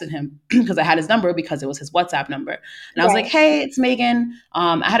texted him because I had his number because it was his WhatsApp number. And I was like, Right. hey, it's Megan.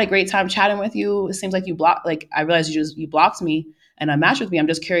 I had a great time chatting with you. It seems like I realized you blocked me and matched with me. I'm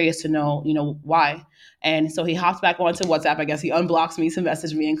just curious to know, why. And so he hopped back onto WhatsApp. I guess he unblocks me to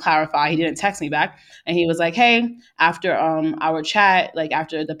message me and clarify. He didn't text me back. And he was like, hey, after our chat, like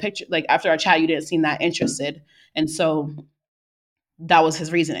after the picture, like after our chat, you didn't seem that interested. And so that was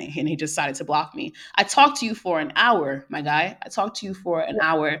his reasoning, and he decided to block me. I talked to you for an hour, my guy. I talked to you for an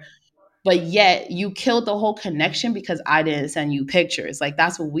hour, but yet you killed the whole connection because I didn't send you pictures. Like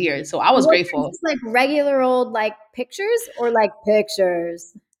that's weird. So I was Was it grateful. just like regular old like pictures or like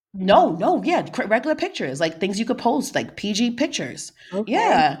pictures? No, no, yeah, regular pictures, like things you could post, like PG pictures. Okay.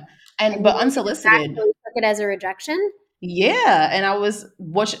 Yeah, and And you but answered back, unsolicited. so you took it as a rejection? Yeah, and I was,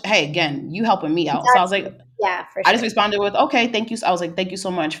 which, hey, again, you helping me out. So I was That's like, yeah, for I just sure. responded with, okay, thank you. I was like, thank you so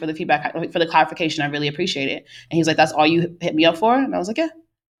much for the feedback, for the clarification. I really appreciate it. And he was like, that's all you hit me up for? And I was like, yeah,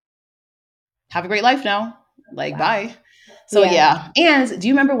 have a great life now. Like, Wow. bye. So Yeah. yeah. And do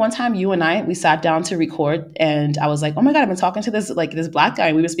you remember one time you and we sat down to record and I was like, oh my God, I've been talking to this black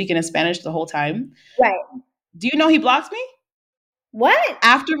guy. We were speaking in Spanish the whole time. Right. Do you know he blocked me What?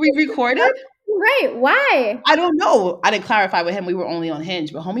 after we recorded? Right. Why? I don't know. I didn't clarify with him. We were only on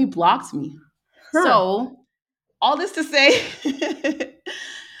Hinge, but homie blocked me. Huh. So all this to say,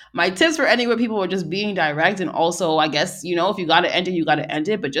 my tips for anywhere people are just being direct, and also I guess if you got to end it, you got to end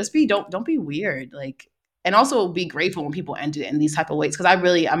it, but just don't be weird, like, and also be grateful when people end it in these type of ways because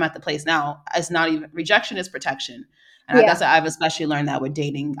I'm at the place now. It's not even rejection is protection, and Yeah, that's I've especially learned that with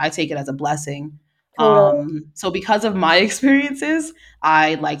dating. I take it as a blessing. totally. So because of my experiences,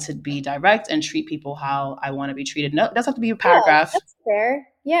 I like to be direct and treat people how I want to be treated. No, it doesn't have to be a Yeah, paragraph. that's fair.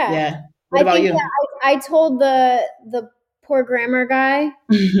 Yeah. Yeah. What I about think you? I told the poor grammar guy,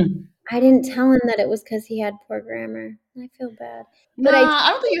 I didn't tell him that it was because he had poor grammar. I feel bad. But Nah, I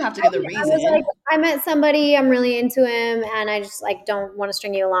don't think you have to give the I was like, reason. I met somebody, I'm really into him, and I just like don't want to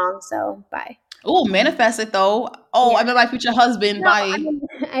string you along, so bye. Oh, manifest it though. Oh, Yeah. I'm in my future husband. No, I Bye. mean,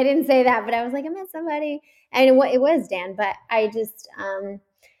 I didn't say that, but I was like, I met somebody. And what it was Dan, but I just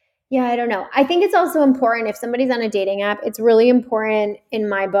yeah, I don't know. I think it's also important if somebody's on a dating app, it's really important in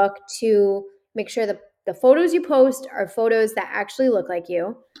my book to make sure that the photos you post are photos that actually look like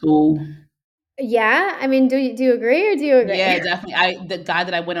you. Oh, Yeah, I mean, do you agree or do you agree? yeah, definitely. The guy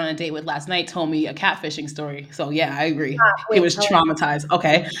that I went on a date with last night told me a catfishing story. So yeah, I agree. He Wait, was tell traumatized.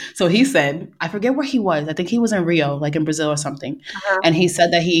 Okay. So he said, I forget where he was. I think he was in Rio, like in Brazil or something. uh-huh. And he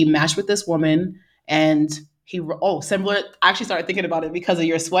said that he matched with this woman and similar. I actually started thinking about it because of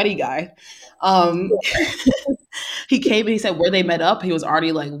your sweaty guy. Um, he came and he said where they met up. He was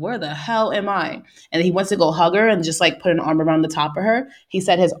already like, where the hell am I? And he went to go hug her and just like put an arm around the top of her. He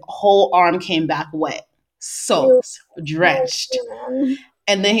said his whole arm came back wet, Ew. soaked, Oh, drenched. man.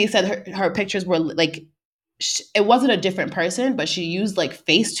 And then he said her pictures were like, it wasn't a different person, but she used like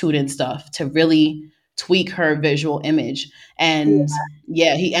Facetune and stuff to really tweak her visual image. And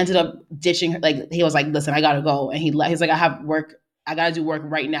Yeah. yeah, he ended up ditching her. Like he was like, listen, I gotta go. And he's like, I have work. I gotta do work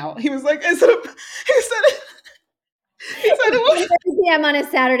right now. He was like, he said it It's was 10:30 p.m. on a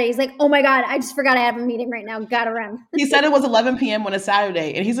Saturday. He's like, oh my God, I just forgot I have a meeting right now. Gotta run. he said it was 11 p.m. on a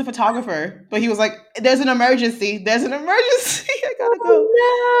Saturday, and he's a photographer. But he was like, "There's an emergency. There's an emergency. I gotta go."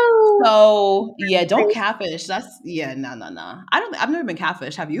 Oh So yeah, don't no. catfish. That's yeah, no, no, no. I don't. I've never been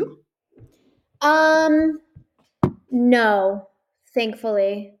catfish. Have you? Um, no,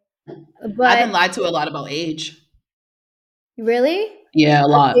 thankfully. I've But been lied to a lot about age. really? Yeah, a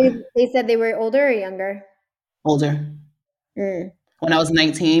lot. They said they were older or younger? Older. Mm. When I was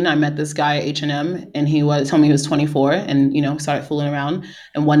 19, I met this guy at H&M and he was told me he was 24 and started fooling around.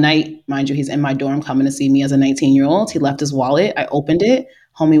 And one night, mind you, he's in my dorm coming to see me as a 19-year-old. He left his wallet. I opened it.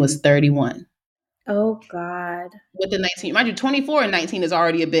 Homie was 31 Oh God. with the 19. Mind you, 24 and 19 is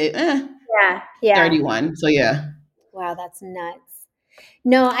already a bit, Yeah. Yeah. 31. So yeah. Wow, that's nuts.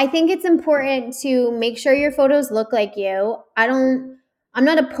 No, I think it's important to make sure your photos look like you. I'm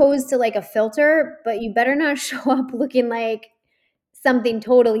not opposed to like a filter, but you better not show up looking like something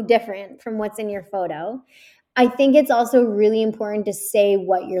totally different from what's in your photo. I think it's also really important to say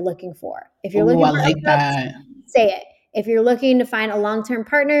what you're looking for. If you're Oh, looking I for like hookups, that. say it. If you're looking to find a long-term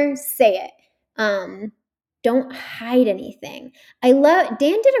partner, say it. Um, don't hide anything. I love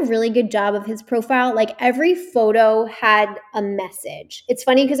Dan did a really good job of his profile. Like every photo had a message. It's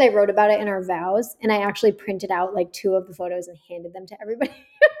funny because I wrote about it in our vows and I actually printed out like two of the photos and handed them to everybody.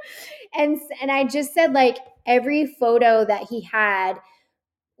 And I just said like every photo that he had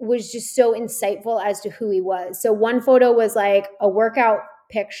was just so insightful as to who he was. So one photo was like a workout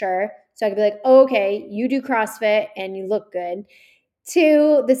picture. So I could be like, oh, okay, you do CrossFit and you look good.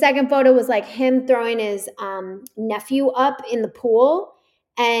 Two, the second photo was like him throwing his nephew up in the pool.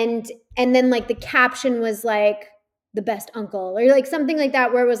 And then like the caption was like the best uncle or like something like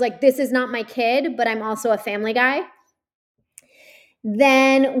that, where it was like, this is not my kid, but I'm also a family guy.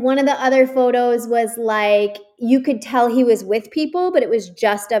 Then one of the other photos was like you could tell he was with people, but it was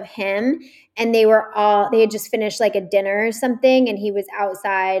just of him. And they had just finished like a dinner or something, and he was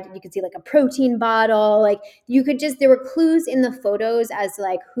outside. You could see like a protein bottle. Like you could just, there were clues in the photos as to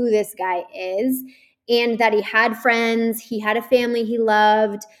like who this guy is and that he had friends, he had a family he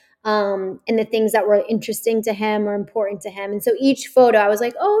loved. And the things that were interesting to him or important to him. And so each photo, I was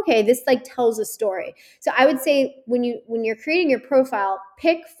like, oh, okay, this like tells a story. So I would say when you're creating your profile,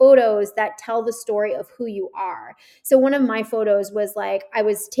 pick photos that tell the story of who you are. So one of my photos was like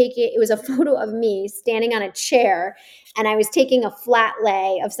it was a photo of me standing on a chair and I was taking a flat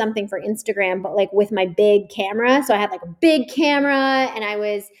lay of something for Instagram, but like with my big camera. So I had like a big camera and I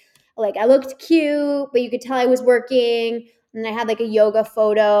was like I looked cute, but you could tell I was working. And I had like a yoga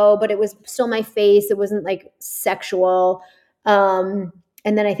photo, but it was still my face. It wasn't like sexual. And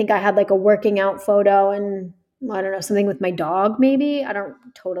then I think I had like a working out photo and I don't know, something with my dog, maybe. I don't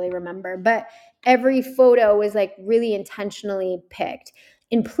totally remember. But every photo was like really intentionally picked.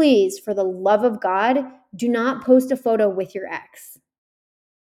 And please, for the love of God, do not post a photo with your ex.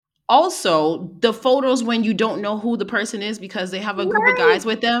 Also, the photos when you don't know who the person is because they have a group of Right. guys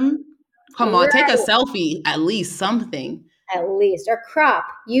with them. Come on, take a Right. selfie, at least something. At least. Or crop.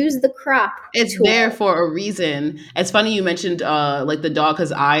 Use the crop It's there tool. for a reason. It's funny you mentioned like the dog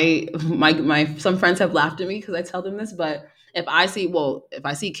because my some friends have laughed at me because I tell them this, but if I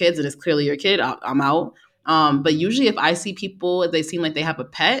see kids and it's clearly your kid, I'm out. But usually if I see people, if they seem like they have a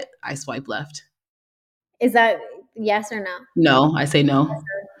pet, I swipe left. Is that yes or no? No, I say no.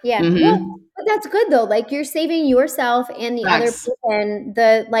 Yeah. Well, Mm-hmm. but that's good though. Like you're saving yourself and the other Facts. person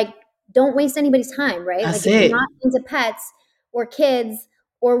the like don't waste anybody's time, right? Like That's if you're it. not into pets or kids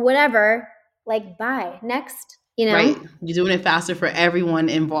or whatever, like bye. Next, you Right. know? You're doing it faster for everyone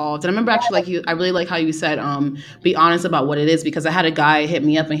involved. And I remember actually I really like how you said, be honest about what it is because I had a guy hit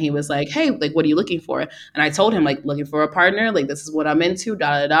me up and he was like, hey, like what are you looking for? And I told him, like, looking for a partner, like this is what I'm into,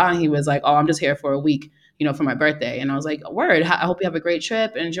 da da da. And he was like, oh, I'm just here for a week, for my birthday. And I was like, word, I hope you have a great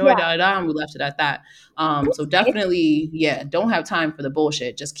trip, enjoy, Yeah. da da da. And we left it at that. So That's nice. definitely, yeah, don't have time for the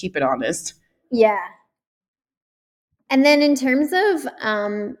bullshit. Just keep it honest. Yeah. And then in terms of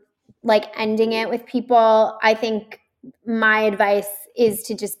like ending it with people, I think my advice is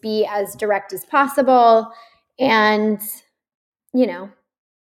to just be as direct as possible and you know,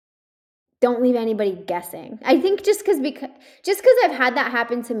 don't leave anybody guessing. I think just because I've had that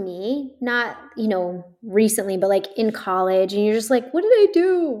happen to me, not, recently, but like in college and you're just like, "What did I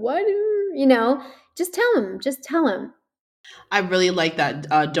do? What?" Just tell them. Just tell them. I really like that.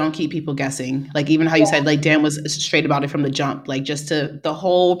 Don't keep people guessing. Like even how you said, like Dan was straight about it from the jump. Like just to the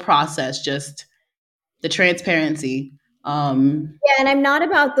whole process, just the transparency. Yeah, and I'm not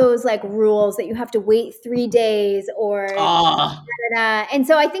about those like rules that you have to wait 3 days or Ah, and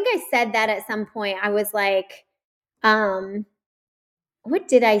so I think I said that at some point. I was like, um what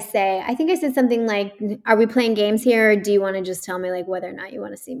did I say? I think I said something like, "Are we playing games here, or do you wanna just tell me, like, whether or not you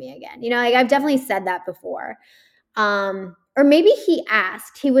wanna see me again?" Like, I've definitely said that before. Or maybe he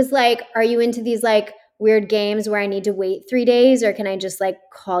asked. He was like, "Are you into these, like, weird games where I need to wait 3 days, or can I just, like,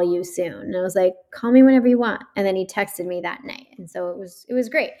 call you soon?" And I was like, "Call me whenever you want." And then he texted me that night, and so it was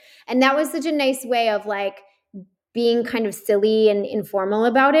great. And that was such a nice way of, like, being kind of silly and informal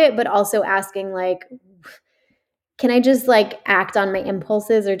about it, but also asking, like, can I just like act on my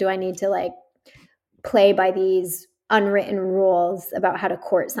impulses or do I need to like play by these unwritten rules about how to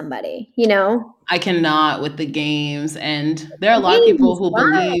court somebody, you know? I cannot with the games. And there are a lot of people Games, who wow.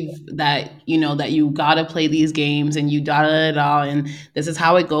 believe that, that you gotta play these games and you da da da da, and this is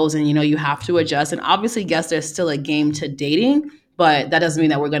how it goes, and you have to adjust. And obviously, yes, there's still a game to dating, but that doesn't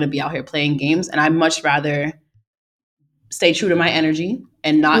mean that we're gonna be out here playing games. And I'd much rather stay true to my energy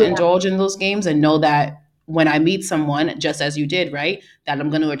and not Yeah, indulge in those games and know that when I meet someone, just as you did, right, that I'm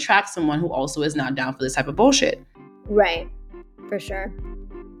gonna attract someone who also is not down for this type of bullshit. right. For sure.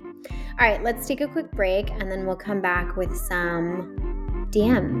 All right, let's take a quick break and then we'll come back with some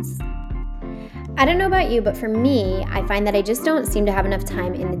DMs. I don't know about you, but for me, I find that I just don't seem to have enough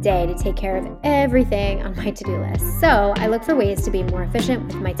time in the day to take care of everything on my to-do list. So I look for ways to be more efficient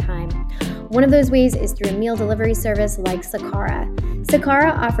with my time. One of those ways is through a meal delivery service like Sakara.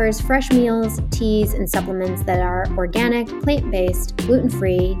 Sakara offers fresh meals, teas, and supplements that are organic, plant-based,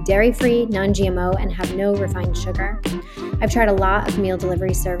 gluten-free, dairy-free, non-GMO, and have no refined sugar. I've tried a lot of meal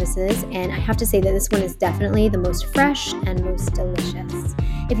delivery services, and I have to say that this one is definitely the most fresh and most delicious.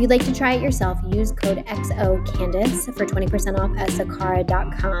 If you'd like to try it yourself, use code XOCandace for 20% off at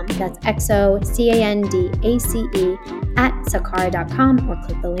Sakara.com. That's XOCANDACE at Sakara.com, or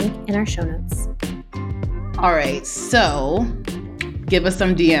click the link in our show notes. All right, so give us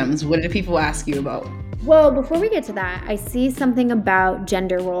some DMs. What did people ask you about? Well, before we get to that, I see something about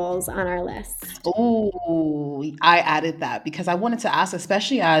gender roles on our list. Oh, I added that because I wanted to ask,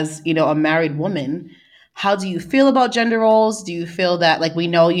 especially as, a married woman, how do you feel about gender roles? Do you feel that, like, we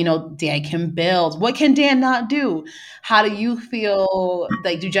know, Dan can build. What can Dan not do? How do you feel?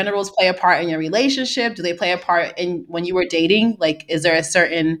 Like, do gender roles play a part in your relationship? Do they play a part in when you were dating? Like, is there a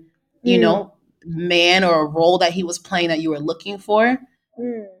certain, you Mm, know, man or a role that he was playing that you were looking for?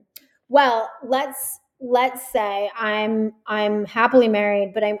 mm. Well, let's say I'm happily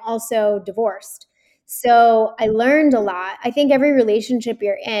married, but I'm also divorced. So I learned a lot. I think every relationship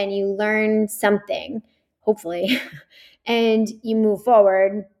you're in, you learn something, hopefully, and you move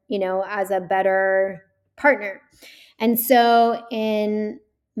forward, as a better partner. And so in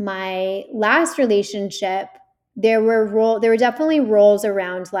my last relationship, there were definitely roles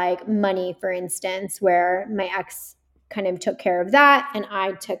around like money, for instance, where my ex kind of took care of that and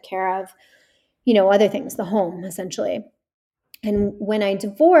I took care of, other things, the home essentially. And when I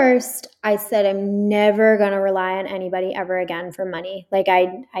divorced, I said I'm never going to rely on anybody ever again for money. Like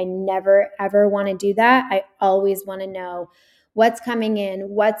I never ever want to do that. I always want to know what's coming in,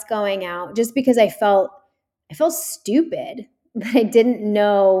 what's going out, just because I felt stupid that I didn't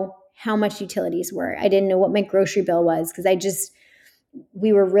know how much utilities were. I didn't know what my grocery bill was because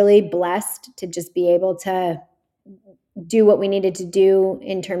we were really blessed to just be able to do what we needed to do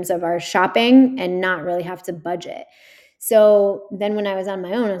in terms of our shopping and not really have to budget. So then when I was on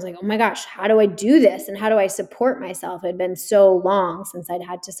my own, I was like, oh my gosh, how do I do this? And how do I support myself? It had been so long since I'd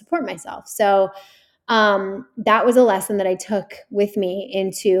had to support myself. So that was a lesson that I took with me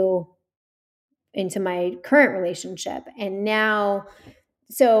into my current relationship. And now,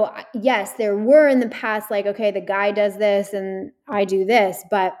 so yes, there were in the past, like, okay, the guy does this and I do this,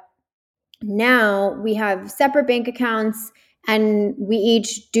 but now we have separate bank accounts and we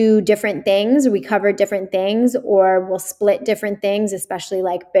each do different things. We cover different things, or we'll split different things, especially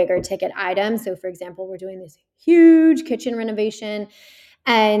like bigger ticket items. So, for example, we're doing this huge kitchen renovation,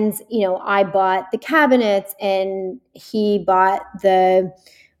 and I bought the cabinets, and he bought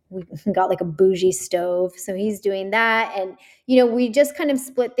we got like a bougie stove, so he's doing that, and we just kind of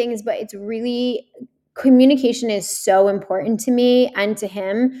split things. But it's really, communication is so important to me and to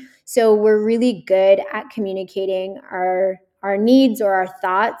him, so we're really good at communicating our needs or our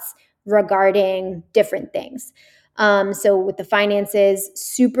thoughts regarding different things. So with the finances,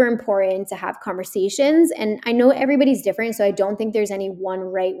 super important to have conversations. And I know everybody's different, so I don't think there's any one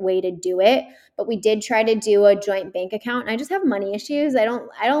right way to do it. But we did try to do a joint bank account. And I just have money issues. I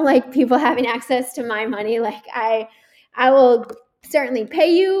don't like people having access to my money. Like I will certainly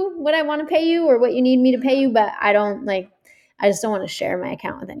pay you what I want to pay you or what you need me to pay you, but I just don't want to share my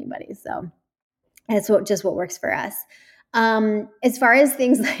account with anybody. So that's what works for us. As far as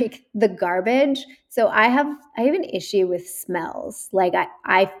things like the garbage, so I have an issue with smells. Like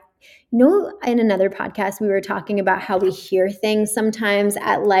I in another podcast we were talking about how we hear things sometimes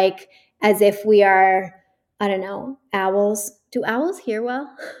at like as if we are, I don't know, owls. Do owls hear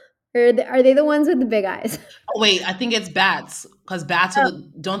well? Or are they the ones with the big eyes? Oh, wait, I think it's bats because bats are Oh,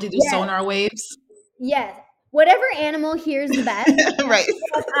 don't they do yes, sonar waves? yes. Whatever animal hears the best, Right.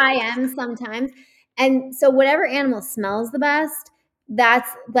 what I am sometimes. And so whatever animal smells the best, that's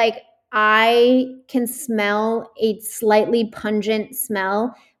like I can smell a slightly pungent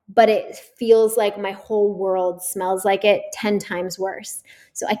smell but it feels like my whole world smells like it 10 times worse.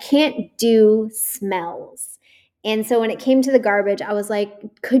 So I can't do smells. And so when it came to the garbage, I was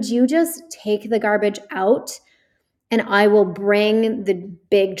like, could you just take the garbage out and I will bring the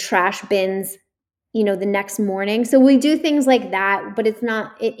big trash bins, the next morning. So we do things like that, but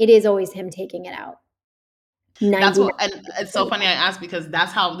it is always him taking it out. That's 99% what, and it's so of the funny I time. asked because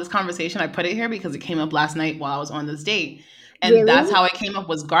that's how this conversation I put it here because it came up last night while I was on this date. And Really? that's how it came up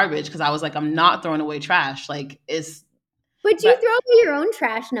was garbage because I was like, I'm not throwing away trash. Like, it's, But you but throw away your own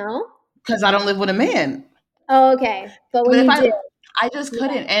trash, no? because I don't live with a man. Oh, okay. But But when if you do, I just yeah,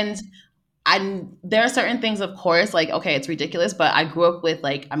 couldn't. And there are certain things, of course, like, okay, it's ridiculous, but I grew up with,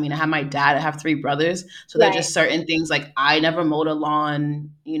 like, I mean, I have my dad, I have three brothers. So there are right, just certain things, like, I never mowed a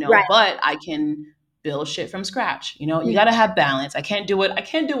lawn, right. but I can build shit from scratch. You Mhm, got to have balance. I can't do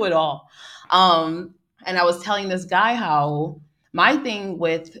it all. Um, and I was telling this guy how my thing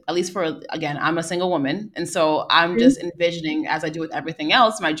with, at least for, again, I'm a single woman. And so I'm mhm, just envisioning, as I do with everything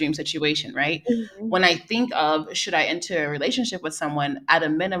else, my dream situation, right? mhm, When I think of should I enter a relationship with someone at a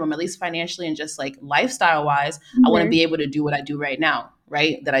minimum, at least financially and just like lifestyle wise, I want to mhm, be able to do what I do right now,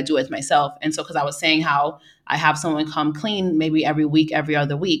 right? That I do with myself. And so, because I was saying how I have someone come clean maybe every week, every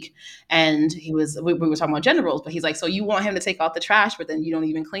other week. And we were talking about gender roles, but he's like, so you want him to take out the trash, but then you don't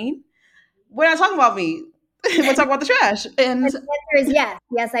even clean? We're not talking about me. We're talking about the trash. and And the answer is yes.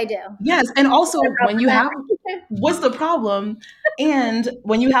 Yes, I do. yes, and also No when problem you with have that. what's the problem? And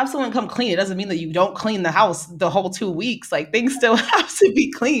when you have someone come clean, it doesn't mean that you don't clean the house the whole 2 weeks. Like things still have to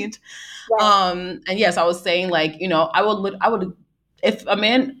be cleaned. Right. And yes, I was saying like, I would if a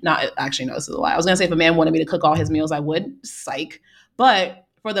man not actually no, this is a lie. I was gonna say if a man wanted me to cook all his meals, I would. Psych. But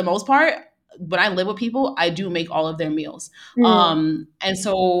for the most part, when I live with people, I do make all of their meals. Mm, And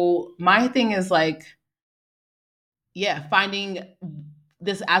so my thing is like, yeah, finding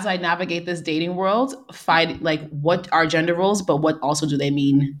this as I navigate this dating world, find like what are gender roles, but what also do they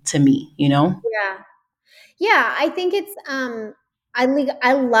mean to me, you know? yeah. Yeah, I think it's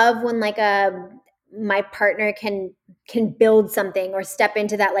I love when like a my partner can build something or step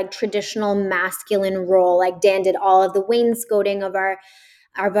into that like traditional masculine role. Like Dan did all of the wainscoting of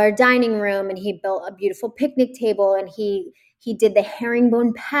our dining room, and he built a beautiful picnic table, and he did the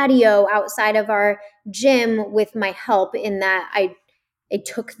herringbone patio outside of our gym with my help in that I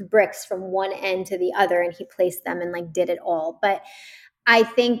took the bricks from one end to the other and he placed them and like did it all. But I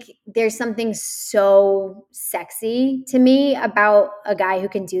think there's something so sexy to me about a guy who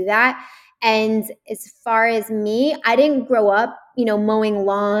can do that. And as far as me, I didn't grow up, mowing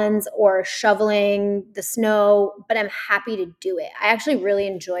lawns or shoveling the snow, but I'm happy to do it. I actually really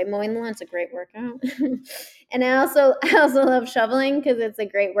enjoy mowing the lawn. It's a great workout. And I also love shoveling because it's a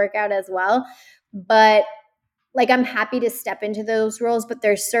great workout as well. But like I'm happy to step into those roles, but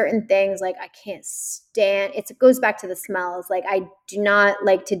there's certain things like I can't stand. It goes back to the smells. Like I do not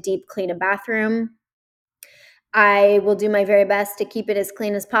like to deep clean a bathroom. I will do my very best to keep it as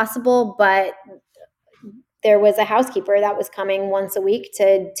clean as possible, but there was a housekeeper that was coming once a week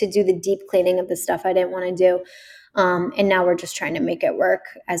to do the deep cleaning of the stuff I didn't want to do. And now we're just trying to make it work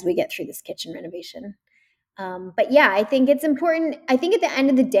as we get through this kitchen renovation. But yeah, I think it's important. I think at the end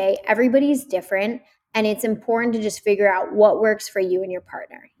of the day, everybody's different. And it's important to just figure out what works for you and your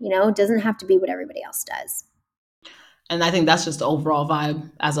partner. It doesn't have to be what everybody else does. And I think that's just the overall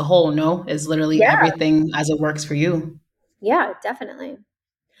vibe as a whole, no? Is literally Yeah. everything as it works for you. Yeah, definitely.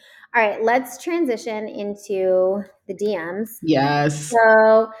 All right, let's transition into the DMs. Yes.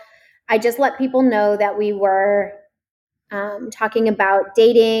 So I just let people know that we were talking about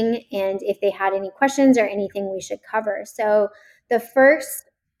dating and if they had any questions or anything we should cover. So the first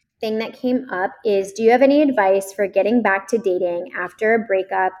thing that came up is, do you have any advice for getting back to dating after a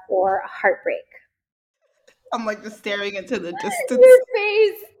breakup or a heartbreak? I'm like just staring into the distance. Your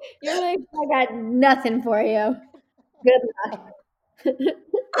face. You're like, I got nothing for you. Good luck.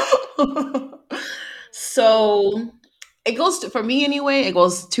 So it goes for me anyway, it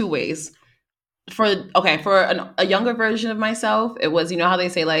goes two ways. For a younger version of myself, it was, how they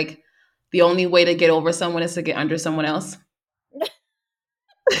say like the only way to get over someone is to get under someone else.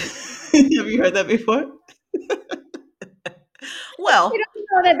 Have you heard that before? I Well, don't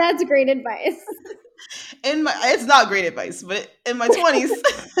know that that's great advice. it's not great advice, but in my 20s,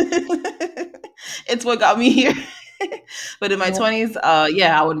 it's what got me here. But in my 20s,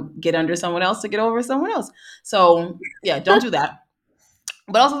 yeah, I would get under someone else to get over someone else. So yeah, don't do that.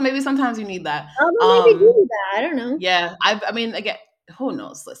 But also maybe sometimes you need that. Although maybe Um, do that. I don't know. yeah, I mean, again, who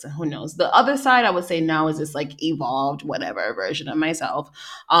knows? Listen, who knows? The other side, I would say now is this like evolved, whatever version of myself.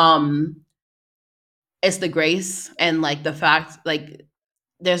 Um, it's the grace and like the fact, like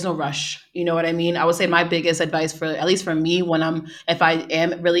there's no rush. You know what I mean? I would say my biggest advice for, at least for me, when if I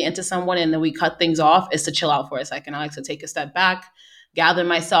am really into someone and then we cut things off, is to chill out for a second. I like to take a step back, gather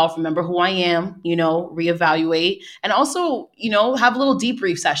myself, remember who I am, reevaluate, and also, have a little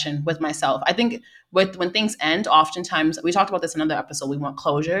debrief session with myself. I think with when things end, oftentimes we talked about this in another episode. We want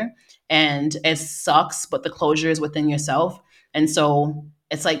closure, and it sucks, but the closure is within yourself. And so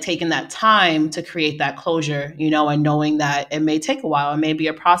it's like taking that time to create that closure, and knowing that it may take a while, it may be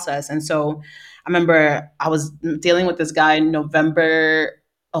a process. And so I remember I was dealing with this guy in November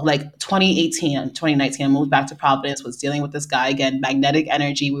of like 2018, 2019. I moved back to Providence, was dealing with this guy again, magnetic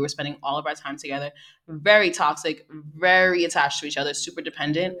energy. We were spending all of our time together, very toxic, very attached to each other, super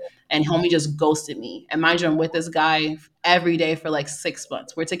dependent. And homie just ghosted me. And mind you, I'm with this guy every day for like 6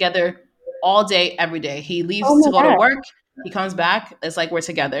 months. We're together all day, every day. He Oh leaves to my go to God. work. He comes back. It's like we're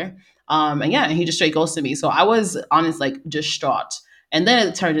together. And yeah, and he just straight ghosted me. So I was honest, like distraught. And then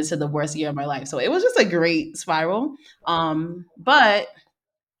it turned into the worst year of my life. So it was just a great spiral. But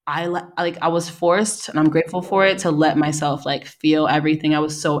I was forced, and I'm grateful for it, to let myself like feel everything. I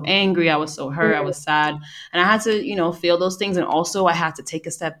was so angry, I was so hurt, I Mm, was sad, and I had to, feel those things. And also I had to take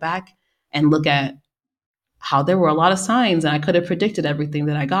a step back and look at how there were a lot of signs, and I could have predicted everything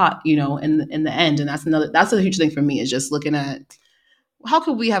that I got, in the end. And that's a huge thing for me, is just looking at how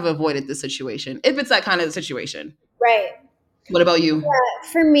could we have avoided this situation if it's that kind of situation. right. What about you?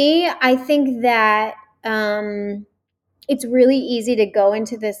 For me, I think that it's really easy to go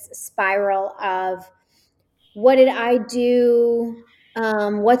into this spiral of what did I do?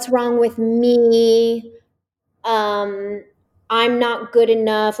 What's wrong with me? um, I'm not good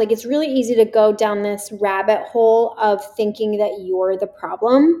enough. Like it's really easy to go down this rabbit hole of thinking that you're the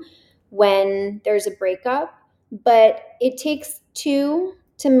problem when there's a breakup. But it takes two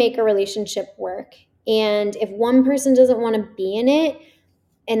to make a relationship work. And if one person doesn't want to be in it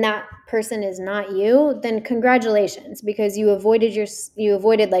and that person is not you, then congratulations, because you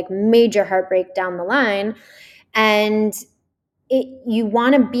avoided like major heartbreak down the line. And you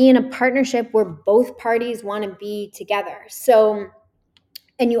want to be in a partnership where both parties want to be together. So,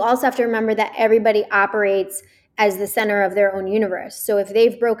 and you also have to remember that everybody operates as the center of their own universe. So if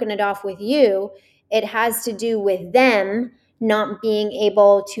they've broken it off with you, it has to do with them not being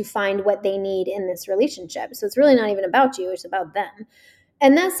able to find what they need in this relationship. So it's really not even about you, it's about them.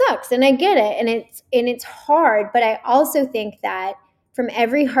 And that sucks, and I get it, and it's hard, but I also think that from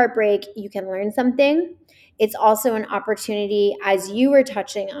every heartbreak you can learn something. It's also an opportunity, as you were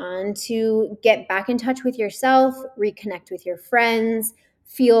touching on, to get back in touch with yourself, reconnect with your friends,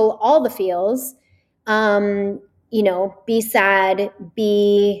 feel all the feels. Be sad,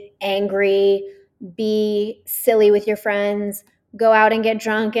 be angry, be silly with your friends, go out and get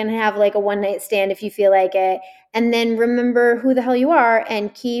drunk and have like a one night stand if you feel like it, and then remember who the hell you are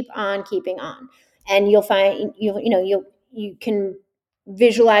and keep on keeping on. And you'll find you can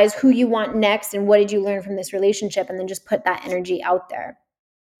visualize who you want next and what did you learn from this relationship, and then just put that energy out there.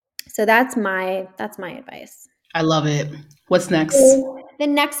 So that's my advice. I love it. What's next? So the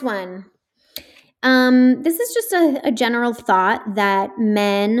next one. This is just a general thought that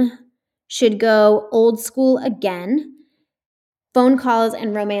men should go old school again. Phone calls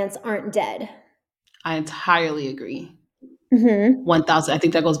and romance aren't dead. I entirely agree. Mm-hmm. 1,000. I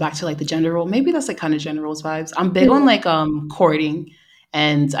think that goes back to like the gender role. Maybe that's like kind of gender roles vibes. I'm big on like courting,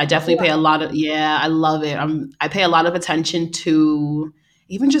 and I definitely pay a lot of, yeah, I love it. I pay a lot of attention to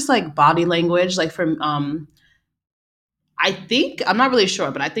even just like body language, like from I think, I'm not really sure,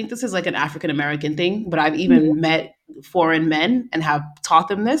 but I think this is like an African American thing, but I've even met foreign men and have taught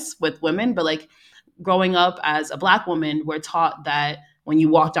them this with women. But like growing up as a black woman, we're taught that when you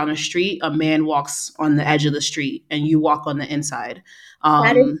walk down a street, a man walks on the edge of the street and you walk on the inside.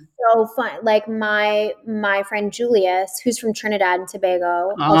 That is Um, so fun. Like my friend Julius, who's from Trinidad and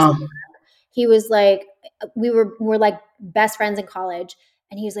Tobago, also um, he was like we're like best friends in college,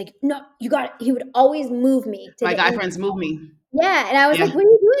 and he was like, "No, you got it." He would always move me to my the guy end. friends move me. Yeah, and I was Yeah. like, "What are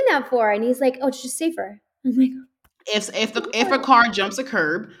you doing that for?" And he's like, "Oh, it's just safer." I'm like, If a car jumps a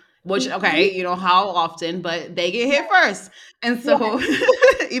curb, which okay, how often, but they get hit first. And yeah, so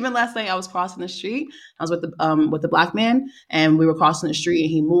even last night I was crossing the street. I was with the black man, and we were crossing the street, and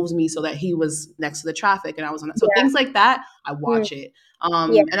he moves me so that he was next to the traffic and I was on it. So yeah, things like that, I mm, watch it.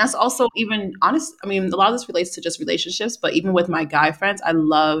 yeah. And that's also even honest. I mean, a lot of this relates to just relationships, but even with my guy friends, I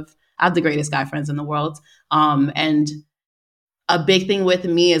have the greatest guy friends in the world. And a big thing with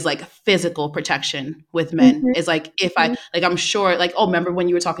me is like physical protection with men. Mhm, Is like if I mhm. like I'm sure like oh remember when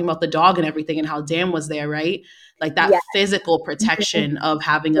you were talking about the dog and everything and how Dan was there, right? Like that Yeah. physical Mhm. protection of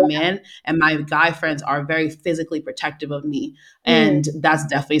having a Yeah. man, and my guy friends are very physically protective of me. Mm. And that's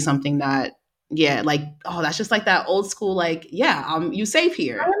definitely something that yeah, like oh that's just like that old school like yeah, you safe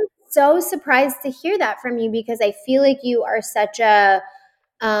I here. am so surprised to hear that from you because I feel like you are such a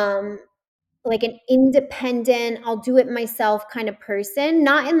um like an independent, I'll do it myself kind of person,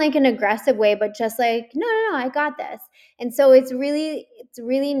 not in like an aggressive way, but just like, no, no, no, I got this. And so it's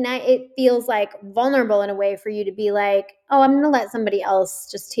really nice. It feels like vulnerable in a way for you to be like, oh, I'm going to let somebody else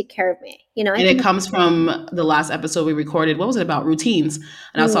just take care of me. You know, I And it think, comes from the last episode we recorded. What was it about? Routines.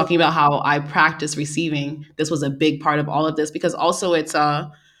 And I was mm, talking about how I practice receiving. This was a big part of all of this because also it's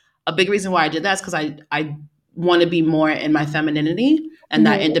a big reason why I did that is because I want to be more in my femininity and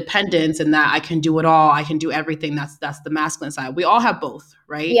that mhm. independence and that I can do it all. I can do everything. That's the masculine side. We all have both,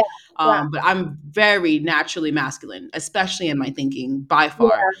 right? Yeah, yeah, But I'm very naturally masculine, especially in my thinking by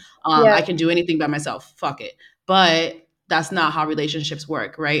far. yeah, yeah. I can do anything by myself. Fuck it. But that's not how relationships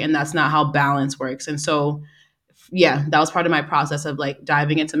work, right? And that's not how balance works. And so yeah, that was part of my process of like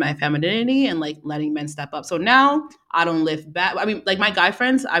diving into my femininity and like letting men step up. So now I don't lift bag. I mean, like my guy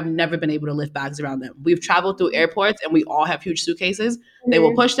friends, I've never been able to lift bags around them. We've traveled through airports and we all have huge suitcases. They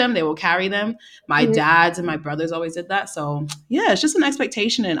will Mhm, push them, they will carry them. My mhm. dads and my brothers always did that. So yeah, it's just an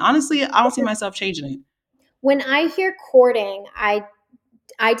expectation. And honestly, I don't see myself changing it. When I hear courting,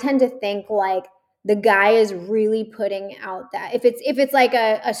 I tend to think like the guy is really putting out that if it's like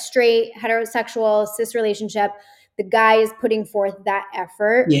a straight heterosexual cis relationship, the guy is putting forth that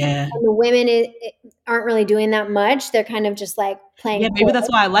effort, Yeah. and the women aren't really doing that much. They're kind of just like Yeah, playing maybe coy. that's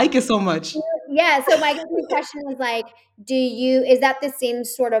why I like it so much. Yeah. So my question is like, is that the same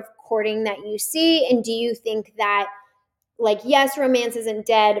sort of courting that you see, and do you think that like yes romance isn't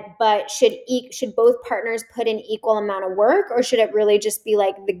dead but should both partners put in equal amount of work or should it really just be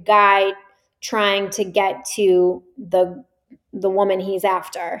like the guy trying to get to the woman he's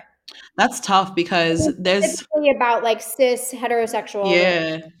after That's tough because there's specifically about like cis heterosexual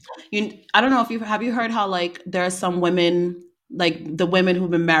yeah. I don't know if you have you heard how like there are some women like the women who've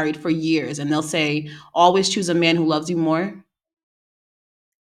been married for years and they'll say always choose a man who loves you more.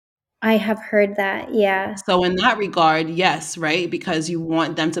 I have heard that, yeah. So in that regard, yes, right? Because you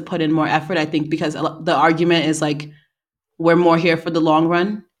want them to put in more effort. I think because the argument is like we're more here for the long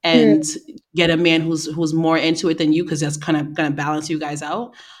run Mm, and get a man who's more into it than you because that's kind of going to balance you guys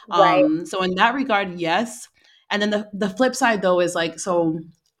out. right. So in that regard, yes. And then the flip side though is like so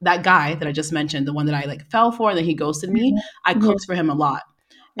that guy that I just mentioned, the one that I like fell for and then he ghosted me, I Mhm, cooked for him a lot.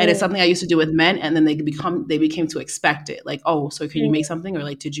 And it's mm, something I used to do with men, and then they became to expect it. Like, oh, so can you mm, make something, or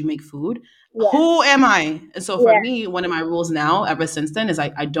like, did you make food? yeah, Who am I? And so for yeah, me, one of my rules now, ever since then, is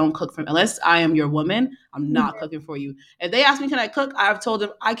I don't cook for unless I am your woman. I'm mhm, not cooking for you. If they ask me, can I cook? I've told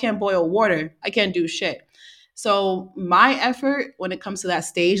them I can't boil water. I can't do shit. So my effort when it comes to that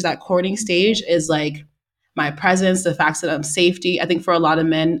stage, that courting stage, is like my presence, the fact that I'm safety. I think for a lot of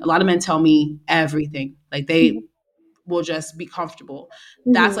men tell me everything. Like mhm, they will just be comfortable.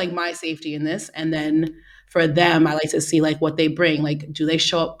 That's mhm. like my safety in this. And then for them, I like to see like what they bring. Like, do they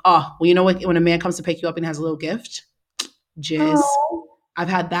show up? Oh, well, you know what? When a man comes to pick you up and has a little gift, jizz. Oh, I've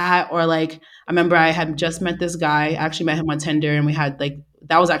had that. Or like, I remember I had just met this guy. I actually met him on Tinder, and we had like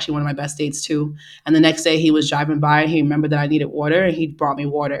that was actually one of my best dates too. And the next day, he was driving by, and he remembered that I needed water, and he brought me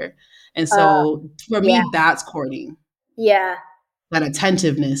water. And uh, so for yeah, me, that's courting. yeah, That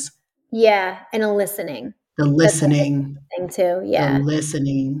attentiveness, yeah, and a listening. the That's a listening, big thing too, the yeah.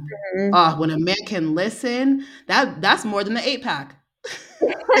 listening. Mhm. When a man can listen, that's more than the 8 pack.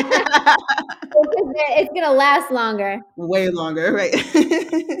 It's gonna last longer. Way longer, right?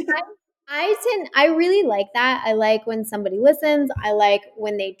 I really like that. I like when somebody listens. I like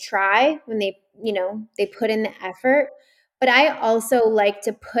when they try, when they put in the effort. But I also like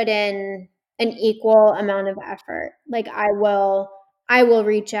to put in an equal amount of effort. Like I will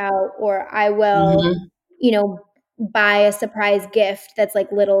reach out or I will, Mhm. you know, buy a surprise gift that's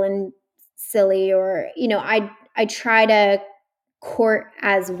like little and silly or, I try to court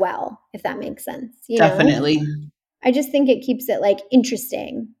as well, if that makes sense. Definitely. I just think it keeps it like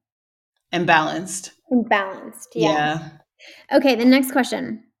interesting And balanced. and balanced. Yeah. Yeah. Okay, the next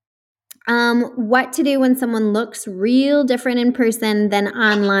question. What to do when someone looks real different in person than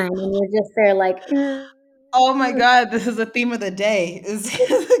online and you're just there like, Oh my god, this is the theme of the day, is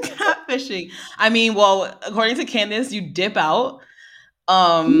catfishing. I mean, well, according to Candace, you dip out.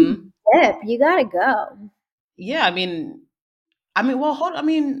 "Mm, Um, dip, you gotta go. yeah, well, hold I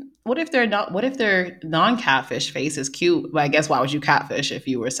mean, what if they're not? What if their non-catfish face is cute? But I guess why would you catfish if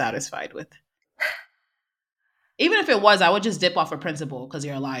you were satisfied with? Even if it was, I would just dip off a principle because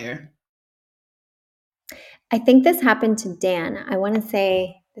you're a liar. I think this happened to Dan. I want to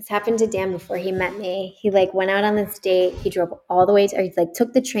say this happened to Dan before he met me. He like went out on this date. He drove all the way to, or he like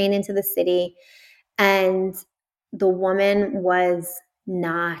took the train into the city, and the woman was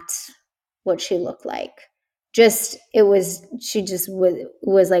not what she looked like. Just it was she just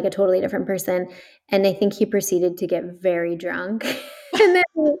was like a totally different person. And I think he proceeded to get very drunk, and then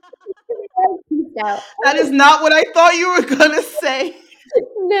he peaced out. That is not what I thought you were gonna say.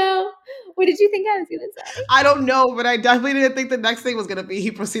 No, what did you think I was gonna say? I don't know, but I definitely didn't think the next thing was gonna be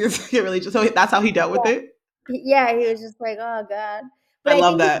he proceeded to get really. So that's how he dealt with it. Yeah, he was just like, "Oh god." But I I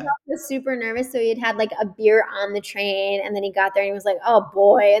love think he that. was also super nervous, so he had like a beer on the train, and then he got there and he was like, "Oh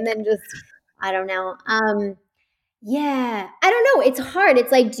boy," and then just I don't know. Yeah, I don't know. It's hard.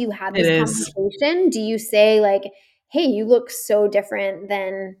 It's like, do you have It this is. conversation? Do you say like, "Hey, you look so different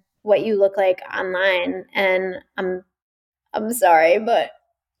than what you look like online," and I'm sorry, but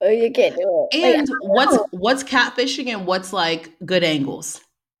you can't do it. Like, I And don't know. what's catfishing and what's like good angles?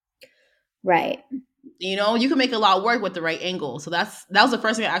 Right. You know, you can make a lot work with the right angle. So that was the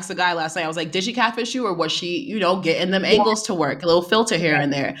first thing I asked the guy last night. I was like, did she catfish you or was she, getting them Yeah. angles to work? A little filter here Right.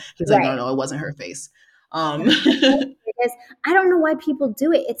 and there. He's like, no, Right. no, it wasn't her face. Um Biggest I don't know why people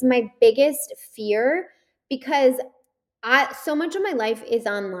do it. It's my biggest fear because I so much of my life is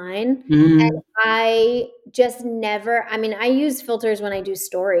online and mm, I just never I mean, I use filters when I do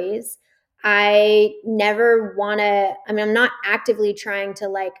stories. I never wanna I mean, I'm not actively trying to,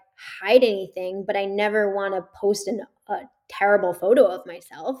 like, hide anything, but I never wanna post a terrible photo of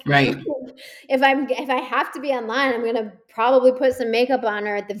myself, you know? right. If I have to be online, I'm gonna probably put some makeup on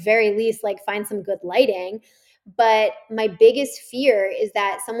or at the very least, like, find some good lighting. But my biggest fear is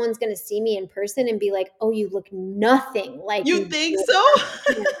that someone's gonna see me in person and be like, "Oh, you look nothing like You you think do."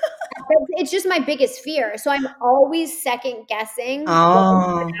 so? It's just my biggest fear. So I'm always second guessing what I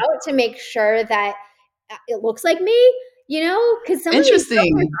Oh, put out to make sure that it looks like me, you know? Because some of these filters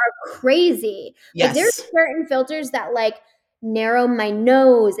interesting. are crazy. Like there's Yes. certain filters that like narrow my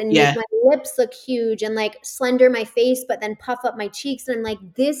nose and make Yeah. my lips look huge and like slender my face, but then puff up my cheeks. And I'm like,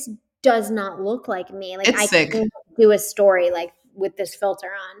 this does not look like me. Like It's I sick. can't do a story like with this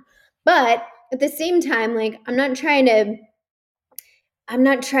filter on. But at the same time, like I'm not trying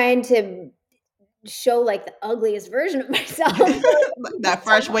to show like the ugliest version of myself. That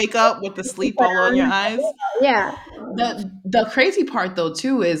fresh wake up with the sleep all on your eyes. Yeah. The crazy part though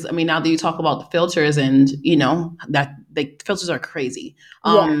too is, I mean, now that you talk about the filters and that the filters are crazy.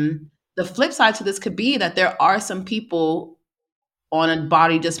 Yeah. The flip side to this could be that there are some people on a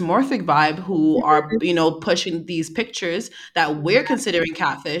body dysmorphic vibe who are pushing these pictures that we're considering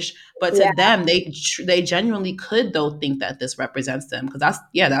catfish, but to Yeah. them they genuinely could though think that this represents them, because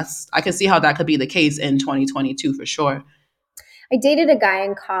that's I can see how that could be the case in 2022 for sure. I dated a guy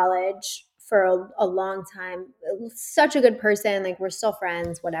in college for a long time. Such a good person. Like we're still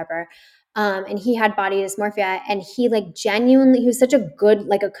friends, whatever. And he had body dysmorphia and he like genuinely he was such a good,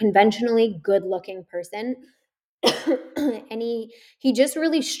 like a conventionally good looking person. And he just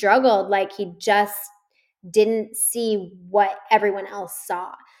really struggled. Like he just didn't see what everyone else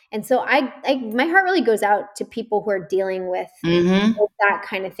saw. And so I my heart really goes out to people who are dealing Hmm. with that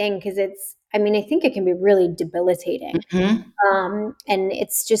kind of thing because it's I mean, I think it can be really debilitating. Hmm. And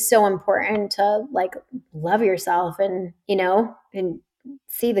it's just so important to like love yourself and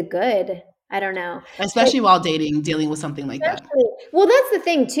see the good. I don't know. But Especially while dating, dealing with something like that. especially, well, that's the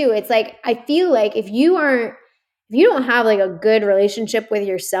thing too. It's like I feel like if you don't have like a good relationship with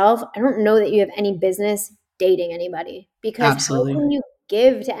yourself, I don't know that you have any business dating anybody because how Absolutely. can you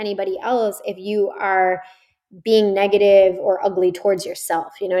give to anybody else if you are being negative or ugly towards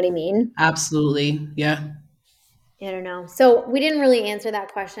yourself? You know what I mean? Absolutely. Yeah. I don't know. So we didn't really answer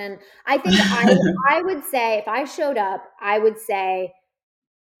that question. I think I would say if I showed up, I would say,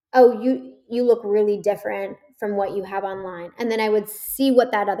 "Oh, you look really different from what you have online." And then I would see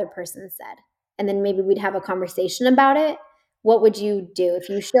what that other person said. And then maybe we'd have a conversation about it. What would you do if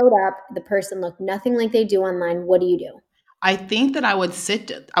you showed up, the person looked nothing like they do online? What do you do? I think that I would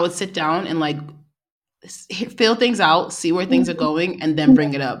sit down and like feel things out, see where things are Mhm. going, and then Yeah.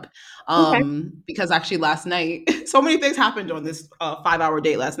 bring it up. Okay. Because actually last night, so many things happened on this 5 hour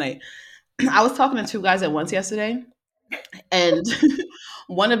date last night. I was talking to two guys at once yesterday, and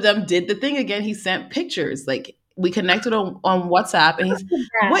one of them did the thing again. He sent pictures. Like we connected on WhatsApp, and he's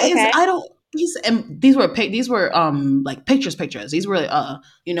Yeah, what is okay. I don't. He's and these were like pictures. These were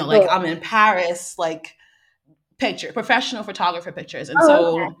like I'm in Paris, like professional photographer pictures. And Oh,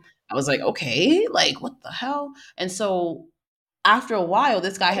 okay. so I was like, okay, like what the hell? And so after a while,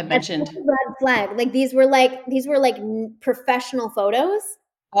 this guy had That's such mentioned a red flag. Like these were like professional photos.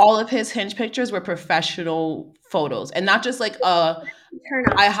 all of his Hinge pictures were professional photos, and not just like Turn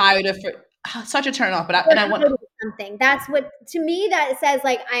I off to me. hired a for such a turn off. But You're I went hiding something. That's what to me that says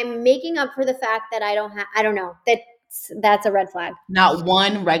like I'm making up for the fact that I don't have. I don't know. That's a red flag. not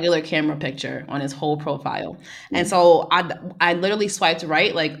one regular camera picture on his whole profile. And so I literally swiped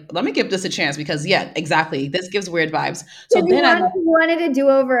right, like, let me give this a chance because yeah, exactly. This gives weird vibes. So Because then I you wanted a do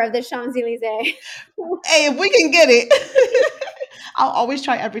over of the Champs Elysees. hey, if we can get it. I'll always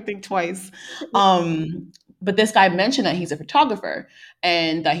try everything twice. But this guy mentioned that he's a photographer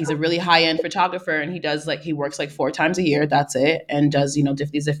and that he's a really high end photographer and he does like he works like 4 times a year, that's it, and does,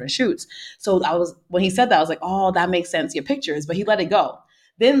 these different shoots. So I was when he said that, I was like, oh, that makes sense, your pictures, but he let it go.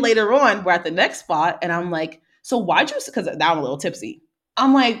 Then later on, we're at the next spot and I'm like, so why'd you because now I'm a little tipsy.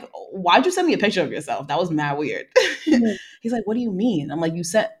 I'm like, why'd you send me a picture of yourself? That was mad weird. He's like, what do you mean? I'm like, you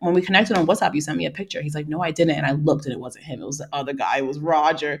sent when we connected on WhatsApp, you sent me a picture. He's like, no, I didn't. And I looked and it wasn't him. It was the other guy. It was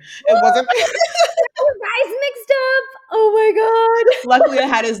Roger. It wasn't. Guys mixed up. Oh my god. Luckily, I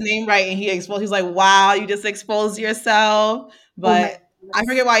had his name right, and he exposed. He's like, wow, you just exposed yourself. Oh my But I goodness.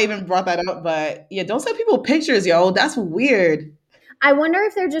 forget why I even brought that up. But yeah, don't send people pictures, yo. That's weird. I wonder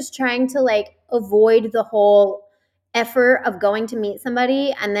if they're just trying to like avoid the whole effort of going to meet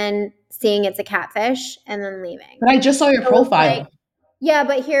somebody and then seeing it's a catfish and then leaving. But I just saw your So it's like, profile. yeah,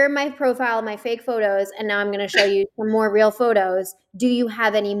 but here are my profile, my fake photos, and now I'm going to show you some more real photos. Do you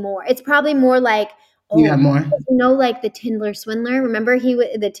have any more? It's probably more like, You have oh, more like the Tinder swindler. Remember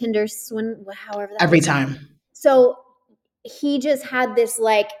the Tinder however that every was. time. So he just had this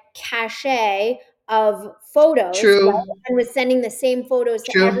like cachet of photos, right? True. And was sending the same photos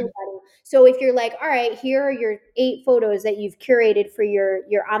to True. everybody. So if you're like, all right, here are your 8 photos that you've curated for your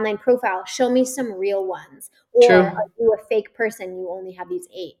online profile, show me some real ones. Or are True. you a fake person? You only have these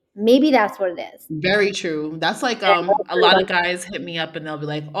 8. Maybe that's what it is. Very true. That's like And a lot of guys hit me up and they'll be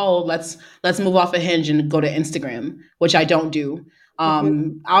like, "Oh, let's move off of Hinge and go to Instagram," which I don't do.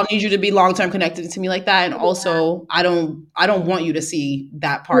 Mhm. I don't need you to be long term connected to me like that, and also I don't want you to see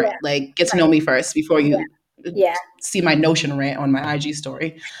that Yeah, part. Like, get to know right. me first before Yeah, you yeah. see my Notion rant on my IG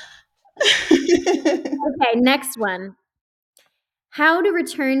story. Okay, next one. How to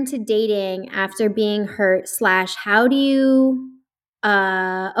return to dating after being hurt slash how do you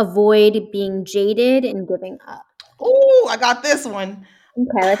avoid being jaded and giving up? Oh, I got this one.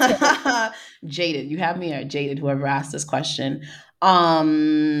 Okay, let's hear it. Jaded. You have me at jaded, whoever asked this question.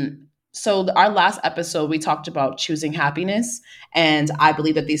 So our last episode, we talked about choosing happiness, and I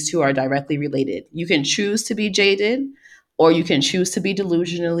believe that these two are directly related. You can choose to be jaded, or you can choose to be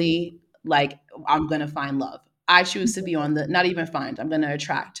delusionally like, I'm gonna find love. I choose to be on the not even find, I'm gonna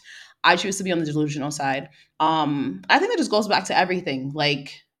attract. I choose to be on the delusional side. I think that just goes back to everything.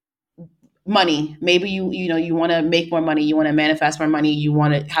 Like money, maybe you want to make more money, you want to manifest more money, you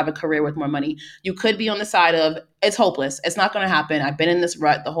want to have a career with more money. You could be on the side of it's hopeless, it's not going to happen, I've been in this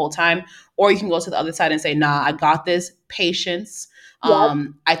rut the whole time. Or you can go to the other side and say, nah, I got this, patience. Yep.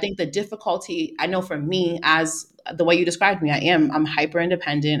 I think the difficulty, I know for me, as the way you described me, I'm hyper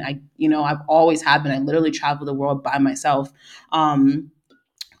independent. I've always have been. I literally travel the world by myself.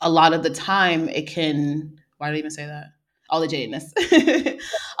 A lot of the time it can, why did I even say that? All the jadedness.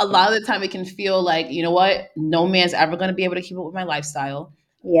 A lot of the time it can feel like, you know what, no man's ever going to be able to keep up with my lifestyle.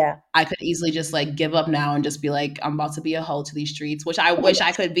 Yeah. I could easily just like give up now and just be like, I'm about to be a hoe to these streets, which I wish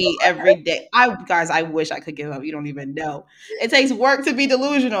I could be every day. I wish I could give up. You don't even know. It takes work to be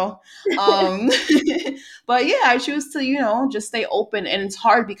delusional. Um, but yeah, I choose to, just stay open. And it's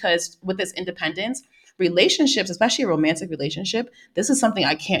hard because with this independence, relationships, especially a romantic relationship, this is something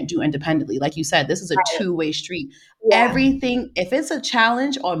I can't do independently. Like you said, this is a two-way street. Yeah. Everything, if it's a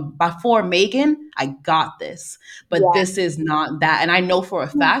challenge on before Megan, I got this. But Yeah. this is not that. And I know for a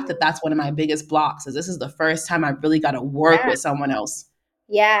fact that that's one of my biggest blocks is this is the first time I really got to work Yeah. with someone else.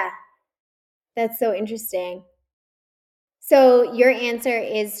 Yeah. That's so interesting. So your answer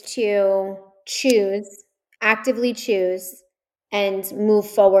is to choose, actively choose, and move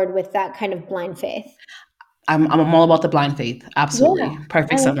forward with that kind of blind faith. I'm all about the blind faith. Yeah, Absolutely. I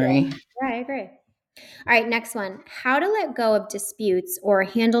Perfect like it. summary. Yeah, I agree. All right, next one. How to let go of disputes or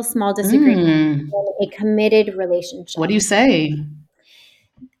handle small disagreements Mm, in a committed what relationship. do you say?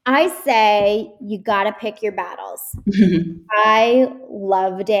 I say you got to pick your battles. I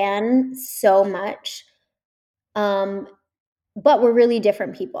love Dan so much. Um, but we're really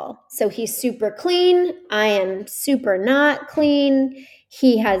different people. So he's super clean. I am super not clean.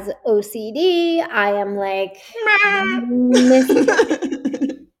 He has OCD. I am like Miss.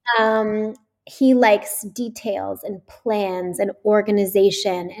 Um, he likes details and plans and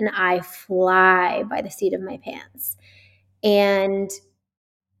organization, and I fly by the seat of my pants. And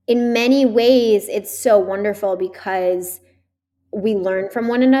in many ways, it's so wonderful because we learn from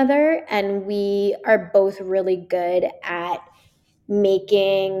one another and we are both really good at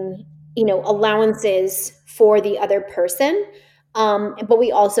making, allowances for the other person. But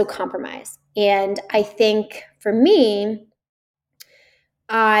we also compromise. And I think for me,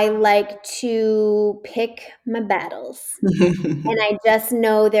 I like to pick my battles. And I just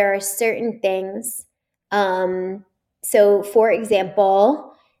know there are certain things. Um, so, for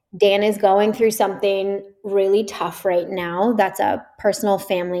example, Dan is going through something really tough right now. That's a personal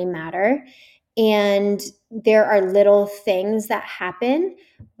family matter. And there are little things that happen,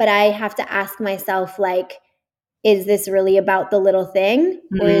 but I have to ask myself, like, is this really about the little thing?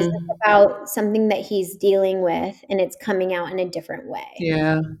 Or is this Mm, about something that he's dealing with and it's coming out in a different way?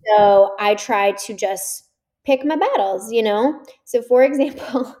 yeah. So I try to just pick my battles. So, for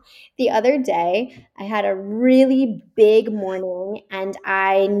example, the other day, I had a really big morning and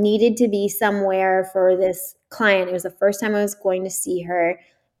I needed to be somewhere for this client. It was the first time I was going to see her.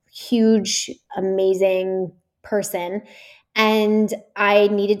 Huge, amazing person. And I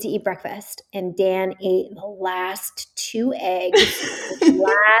needed to eat breakfast. And Dan ate the last two eggs, the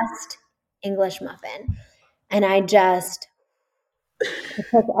last English muffin. And I just it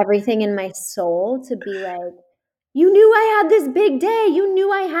took everything in my soul to be like, you knew I had this big day. You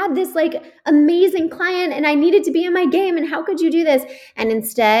knew I had this like amazing client and I needed to be in my game. And how could you do this? And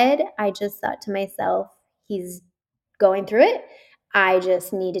instead, I just thought to myself, he's going through it. I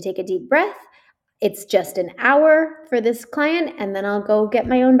just need to take a deep breath. It's just an hour for this client and then I'll go get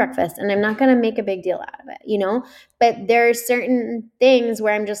my own breakfast and I'm not going to make a big deal out of it. But there are certain things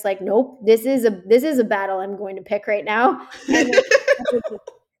where I'm just like, nope, this is a battle I'm going to pick right now. And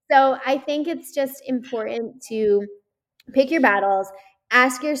so I think it's just important to pick your battles,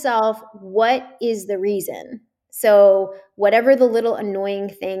 ask yourself, what is the reason? So, whatever the little annoying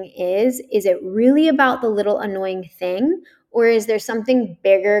thing is it really about the little annoying thing? Or is there something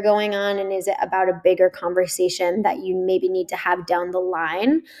bigger going on? And is it about a bigger conversation that you maybe need to have down the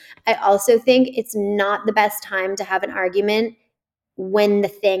line? I also think it's not the best time to have an argument when the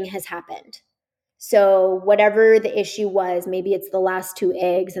thing has happened. So whatever the issue was, maybe it's the last two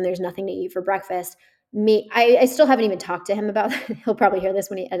eggs and there's nothing to eat for breakfast. I still haven't even talked to him about that. He'll probably hear this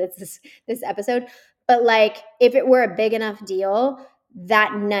when he edits this episode. But like if it were a big enough deal,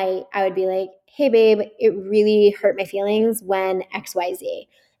 that night I would be like, hey babe, it really hurt my feelings when XYZ.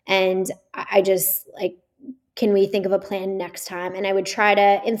 And I just like, can we think of a plan next time? And I would try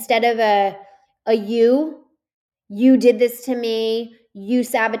to, instead of a you did this to me, you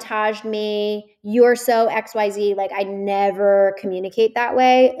sabotaged me, you're so XYZ. Like, I never communicate that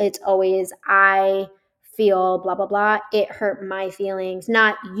way. It's always, I feel blah, blah, blah. It hurt my feelings,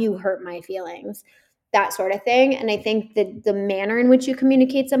 not you hurt my feelings, that sort of thing. And I think that the manner in which you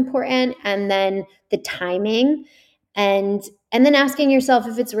communicate is important, and then the timing, and then asking yourself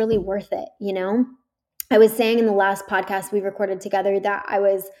if it's really worth it. I was saying in the last podcast we recorded together that I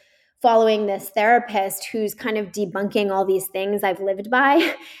was following this therapist who's kind of debunking all these things I've lived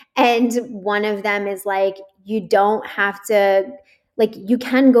by. And one of them is like, you don't have to, like, you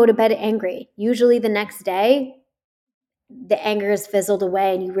can go to bed angry. Usually the next day, the anger has fizzled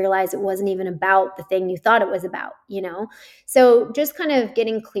away and you realize it wasn't even about the thing you thought it was about. So just kind of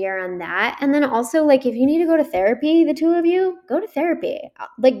getting clear on that. And then also, like, if you need to go to therapy, the two of you go to therapy.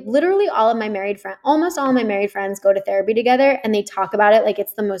 Like, literally all of my married friends, almost all of my married friends go to therapy together and they talk about it like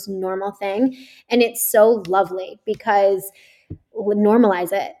it's the most normal thing. And it's so lovely because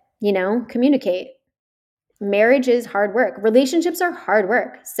normalize it, communicate. Marriage is hard work. Relationships are hard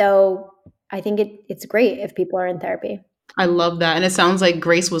work. So I think it's great if people are in therapy. I love that. And it sounds like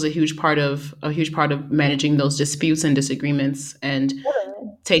grace was a huge part of managing those disputes and disagreements, and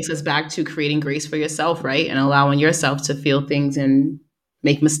takes us back to creating grace for yourself, right? And allowing yourself to feel things and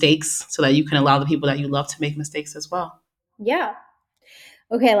make mistakes so that you can allow the people that you love to make mistakes as well. Yeah.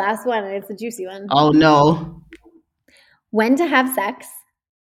 Okay, last one. It's a juicy one. Oh no. When to have sex?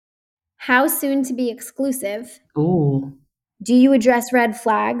 How soon to be exclusive? Ooh. Do you address red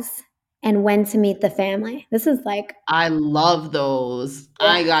flags? And when to meet the family? This is like, I love those. yeah,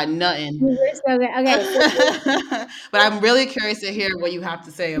 I ain't got nothing. you were so good. Okay, so But I'm really curious to hear what you have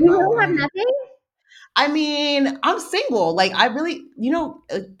to say you about really have mine. nothing? I mean, I'm single. Like, I really,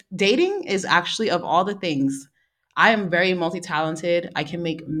 dating is actually, of all the things, I am very multi talented. I can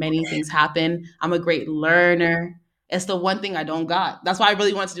make many things happen. I'm a great learner. It's the one thing I don't got. That's why I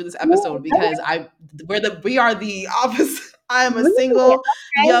really wanted to do this Yeah, episode because we are the opposite. I am a really? single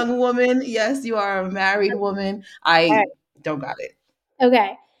young woman. Yes, you are a married woman. Okay. I don't got it.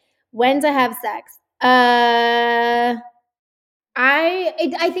 Okay. When to have sex? I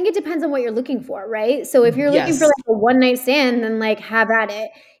think it depends on what you're looking for, right? So if you're looking for Yes. like a one night stand, then like have at it.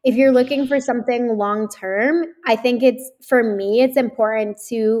 If you're looking for something long term, I think it's for me, it's important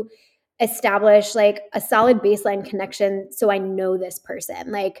to establish like a solid baseline connection so I know this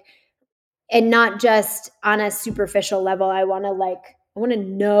person. Like and not just on a superficial level. I want to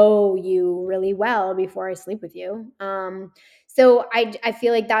know you really well before I sleep with you. So I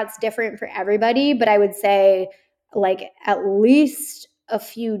feel like that's different for everybody, but I would say like at least a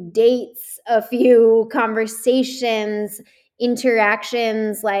few dates, a few conversations,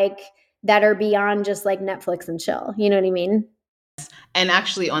 interactions like that are beyond just like Netflix and chill. You know what I mean? And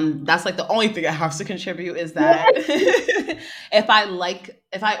actually on that's like the only thing I have to contribute is that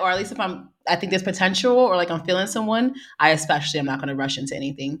or at least if I think there's potential or like I'm feeling someone, I especially am not going to rush into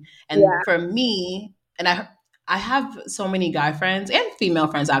anything. Yeah. And for me, and I have so many guy friends and female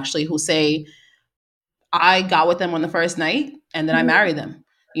friends actually who say I got with them on the first night and then I Mhm. marry them.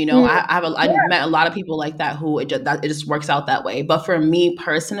 You know, Mm. I met a lot of people like that who it just works out that way. But for me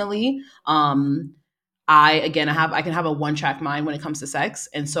personally, I can have a one track mind when it comes to sex,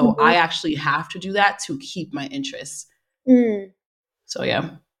 and so Mhm. I actually have to do that to keep my interest. Mm. So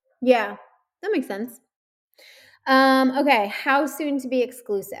yeah. Yeah, that makes sense. Okay, how soon to be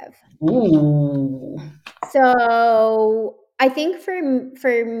exclusive? Ooh. So I think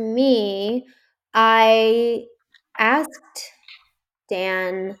for me, I asked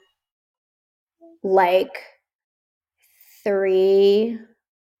Dan like 3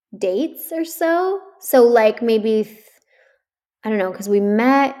 dates or so. So like maybe I don't know because we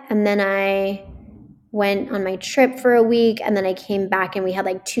met and then I went on my trip for a week and then I came back and we had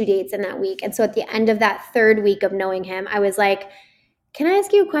like 2 dates in that week. And so at the end of that third week of knowing him, I was like, can I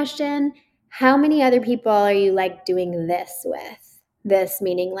ask you a question? How many other people are you like doing this with? This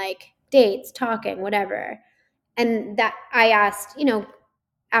meaning like dates, talking, whatever. And that I asked,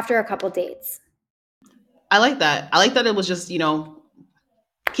 after a couple dates. I like that. I like that it was just,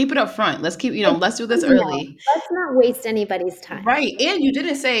 keep it up front. Let's keep, Like, let's do this no, early. let's not waste anybody's time. Right. And you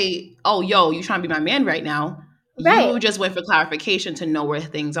didn't say, oh, yo, you trying to be my man right now. Right. You just went for clarification to know where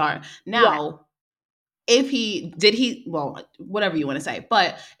things are. Yeah. Now, if he did he well, whatever you want to say,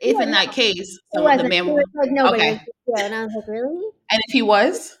 but if Yeah, in no, that case, it someone the wasn't. It was man like nobody was okay. just you. And I was like, really? And if he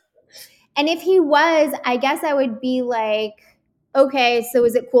was? And if he was, I guess I would be like, okay, so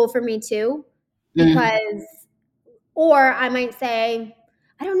is it cool for me too? Mm, Because or I might say,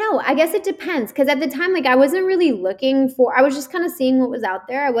 I don't know. I guess it depends. Because at the time, like I wasn't really looking for. I was just kind of seeing what was out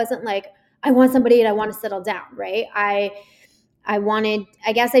there. I wasn't like I want somebody and I want to settle down. Right. I wanted.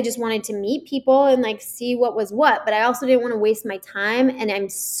 I guess I just wanted to meet people and like see what was what. But I also didn't want to waste my time. And I'm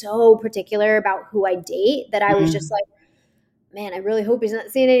so particular about who I date that I was just mm. like, man, I really hope he's not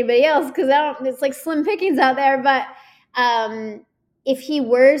seeing anybody else because I don't. It's like slim pickings out there. But if he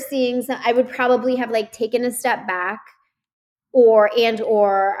were seeing some, I would probably have like taken a step back or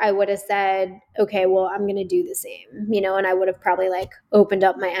I would have said, okay, well, I'm gonna do the same, and I would have probably like opened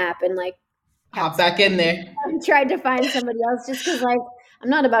up my app and like Hop kept back in there. tried to find somebody else just because like I'm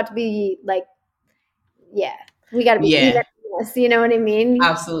not about to be like, yeah, we gotta be even Yeah, in this, you know what I mean?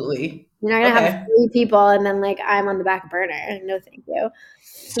 absolutely. You're not gonna have Okay. 3 people and then like I'm on the back burner. No, thank you.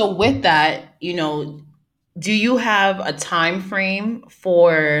 So with that, do you have a time frame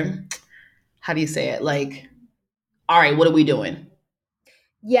for how do you say it? Like, all right, what are we doing?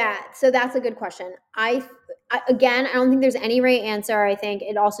 Yeah, so that's a good question. Again, I don't think there's any right answer. I think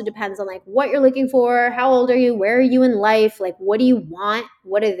it also depends on like what you're looking for, how old are you, where are you in life, like what do you want,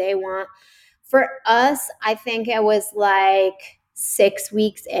 what do they want. For us, I think it was like 6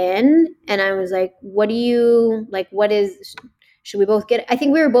 weeks in, and I was like, what do you like? What is, should we both get? I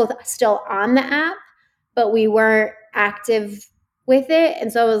think we were both still on the app, but we weren't active with it.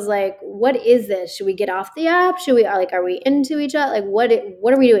 And so I was like, what is this? Should we get off the app? Should we like, are we into each other? Like,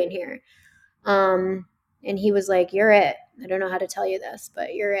 what are we doing here? Um, and he was like, you're it. I don't know how to tell you this,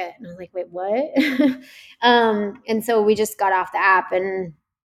 but you're it. And I was like, wait, what? And so we just got off the app and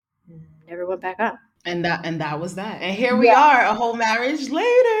never went back on. And that was that. And here we Yeah. are, a whole marriage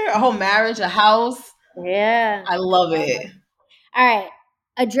later, a whole marriage, a house. Yeah. I love it. All right.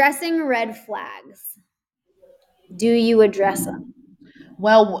 Addressing red flags. Do you address them?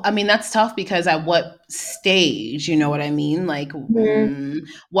 Well, I mean, that's tough because at what stage, you know what I mean? Like, Mhm.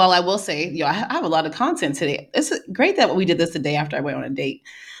 well, I will say, I have a lot of content today. It's great that we did this the day after I went on a date.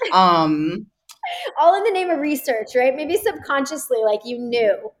 Um, All in the name of research, right? Maybe subconsciously, like you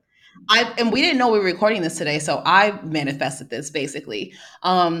knew. And we didn't know we were recording this today, so I manifested this basically.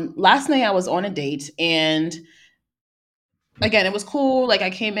 Last night I was on a date, and again, it was cool. Like I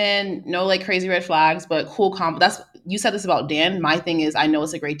came in, no like crazy red flags, but cool comp. That's you said this about Dan. My thing is, I know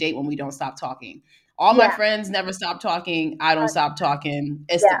it's a great date when we don't stop talking. All my Yeah. friends never stop talking. I don't stop talking.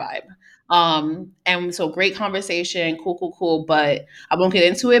 It's the Yeah. vibe. And so great conversation, cool, cool, cool. But I won't get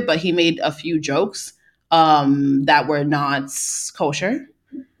into it. But he made a few jokes that were not kosher,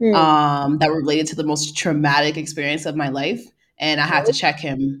 Hmm. that were related to the most traumatic experience of my life. And I had to check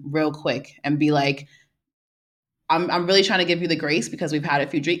him real quick and be like, I'm really trying to give you the grace because we've had a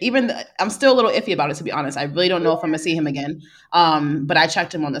few drinks. I'm still a little iffy about it, to be honest. I really don't know if I'm gonna see him again. But I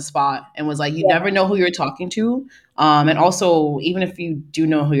checked him on the spot and was like, you Yeah. never know who you're talking to. And also, even if you do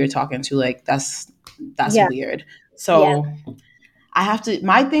know who you're talking to, like that's Yeah. weird. Yeah. So I have to.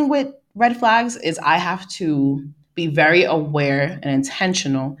 My thing with red flags is I have to be very aware and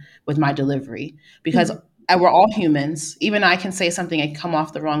intentional with my delivery because Mhm. we're all humans. Even I can say something and come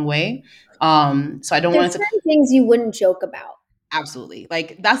off the wrong way. So I don't There's want it to. certain things you wouldn't joke about. Absolutely.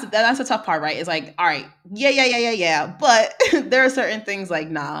 Like that's the tough part, right? It's like, all right, yeah, yeah, yeah, yeah, yeah. But there are certain things like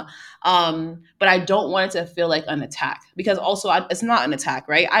nah. But I don't want it to feel like an attack because also it's not an attack,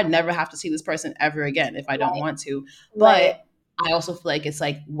 right? I'd never have to see this person ever again if I don't Right. want to. Right. But I also feel like it's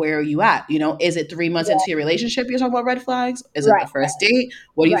like, where are you at? Is it 3 months Yeah. into your relationship you're talking about red flags? Is it Right. the first date?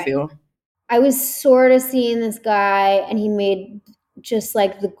 What do you Right. feel? I was sort of seeing this guy, and he made just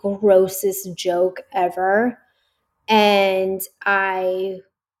like the grossest joke ever. And I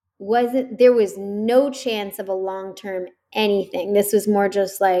wasn't, there was no chance of a long term anything. This was more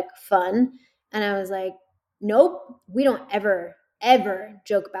just like fun. And I was like, nope, we don't ever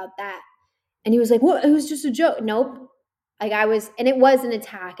joke about that. And he was like, "What? It was just a joke." Nope. Like I was, and it was an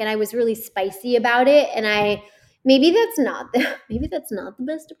attack, and I was really spicy about it. And I maybe that's not the maybe that's not the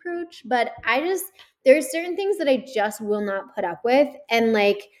best approach, but I just there's certain things that I just will not put up with, and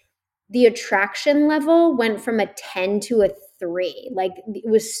like the attraction level went from a 10 to a 3. Like it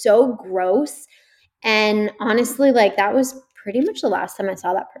was so gross, and honestly, like that was pretty much the last time I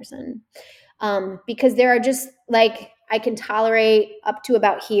saw that person, because there are just like I can tolerate up to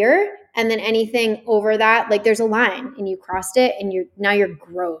about here, and then anything over that, like there's a line, and you crossed it, and you're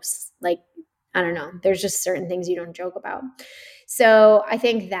gross. Like I don't know. There's just certain things you don't joke about. So I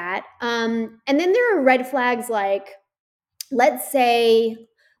think that, and then there are red flags like let's say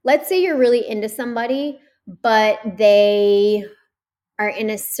let's say you're really into somebody, but they are in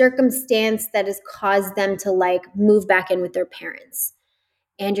a circumstance that has caused them to like move back in with their parents,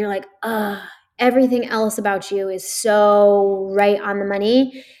 and you're like, everything else about you is so right on the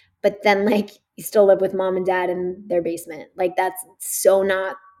money, but then like you still live with mom and dad in their basement. Like that's so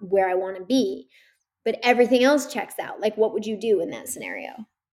not where I want to be. But everything else checks out. Like, what would you do in that scenario?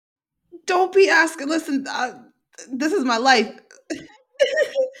 Don't be asking. Listen, this is my life.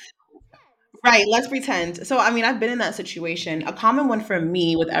 Right, let's pretend. So, I mean, I've been in that situation. A common one for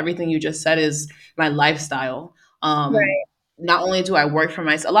me with everything you just said is my lifestyle. Um, Right, Not only do I work for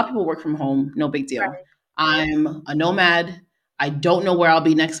myself, a lot of people work from home, no big deal. right. I'm a nomad. I don't know where I'll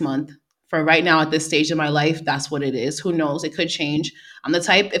be next month. For right now, at this stage of my life, that's what it is. Who knows? It could change. I'm the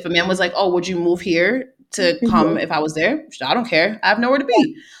type, if a man was like, oh, would you move here to come Mhm. if I was there? I don't care. I have nowhere to Yeah,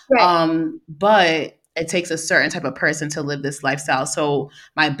 be. right. But it takes a certain type of person to live this lifestyle. So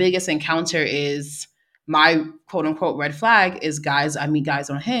my biggest encounter is my quote unquote red flag is guys. I meet guys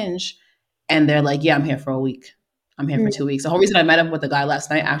on Hinge and they're like, yeah, I'm here for a week. I'm here for Mm, 2 weeks. The whole reason I met up with the guy last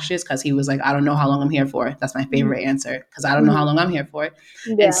night actually is because he was like, I don't know how long I'm here for. That's my mhm, favorite answer because I don't know mhm. how long I'm here for. And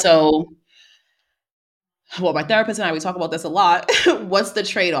Yeah. so, well, my therapist and I, we talk about this a lot. What's the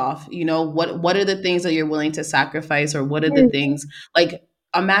trade off? What are the things that you're willing to sacrifice, or what are the Mm. things like?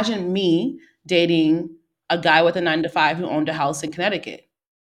 Imagine me dating a guy with a 9 to 5 who owned a house in Connecticut.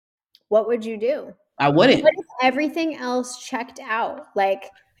 What would you do? I What wouldn't. if everything else checked out? Like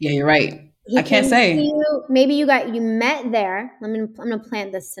Yeah, you're right. I he can't came to see say. you. Maybe you met there. I'm gonna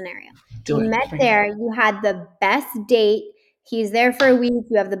plant this scenario. Do You it. met Bring it. there. You had the best date. He's there for a week.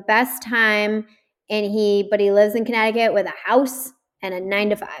 You have the best time, and he lives in Connecticut with a house and a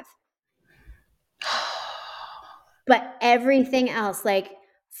 9 to 5. But everything else, like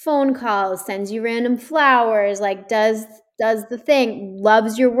phone calls, sends you random flowers, like does the thing,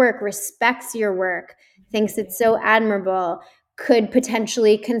 loves your work, respects your work, thinks it's so admirable, could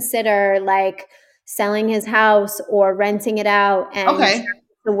potentially consider like selling his house or renting it out and Okay.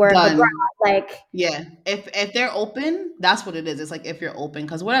 to work abroad. Done. Like, Yeah. If they're open, that's what it is. It's like if you're open,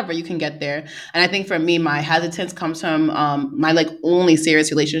 because whatever, you can get there. And I think for me, my hesitance comes from my like only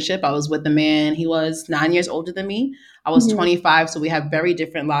serious relationship. I was with a man. He was 9 years older than me. I was mhm, 25, so we have very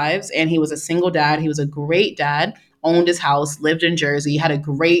different lives. And he was a single dad. He was a great dad. Owned his house, lived in Jersey, had a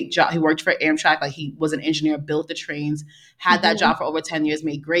great job. He worked for Amtrak, like he was an engineer, built the trains, had that mhm, job for over 10 years,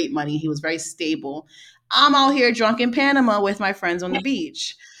 made great money. He was very stable. I'm out here drunk in Panama with my friends on the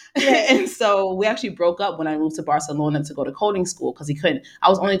beach. right, And so we actually broke up when I moved to Barcelona to go to coding school because he couldn't. I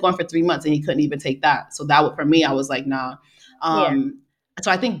was only going for 3 months and he couldn't even take that. So that would, for me, I was like, nah. yeah, Um,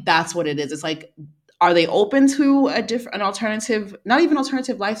 so I think that's what it is. It's like, are they open to a different, an alternative, not even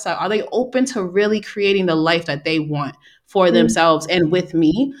alternative lifestyle? Are they open to really creating the life that they want for mhm, themselves and with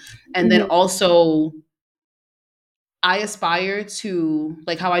me? And then mhm, also I aspire to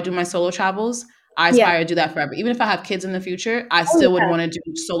like how I do my solo travels. I yeah, aspire to do that forever. Even if I have kids in the future, I oh still would yeah, want to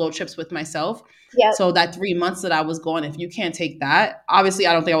do solo trips with myself. yep, So that 3 months that I was gone, if you can't take that, obviously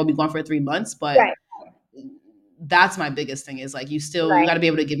I don't think I will be gone for 3 months, but right, that's my biggest thing is like you got right. to be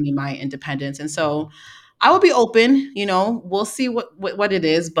able to give me my independence. And so I will be open, we'll see what it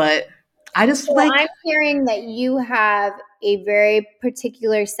is, but I just So I'm like hearing that you have a very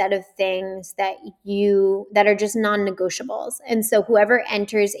particular set of things that are just non-negotiables. And so whoever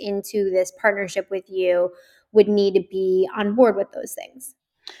enters into this partnership with you would need to be on board with those things.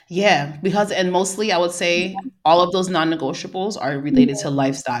 Yeah, because and mostly I would say all of those non-negotiables are related to Mhm.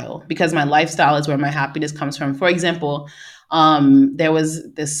 lifestyle because my lifestyle is where my happiness comes from. For example, there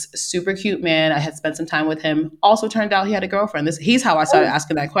was this super cute man. I had spent some time with him. Also turned out he had a girlfriend. He's how I started Oh,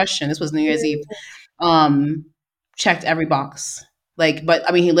 asking that question. This was New Year's Eve. Um, Checked every box. Like, but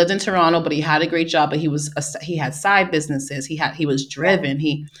I mean, he lived in Toronto, but he had a great job. But he had side businesses. He was driven.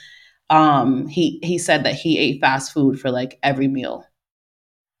 He said that he ate fast food for like every meal,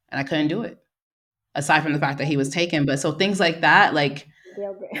 and I couldn't do it aside from the fact that he was taken. But so things like that, like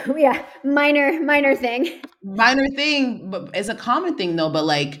deal breaker. Yeah, minor thing. minor thing, but it's a common thing though. But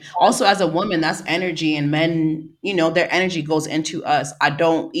like also as a woman, that's energy, and men, their energy goes into us. I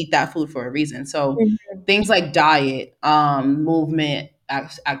don't eat that food for a reason. So Mhm. things like diet, movement,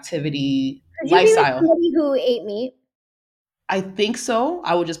 activity, Could you be with lifestyle. somebody who ate meat? I think so.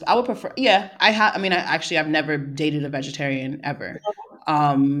 I would prefer. Yeah, I mean, I've never dated a vegetarian ever.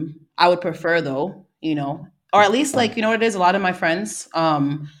 I would prefer though, or at least like what it is. A lot of my friends,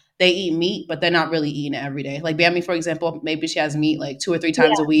 they eat meat, but they're not really eating it every day. Like Bambi, for example, maybe she has meat like 2 or 3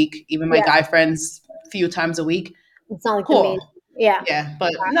 times Yeah, a week. Even my yeah. guy friends, few times a week. It's not like the main. Cool. Yeah, Yeah,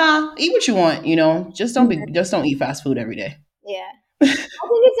 but nah, eat what you want. mhm, Just don't eat fast food every day. yeah. I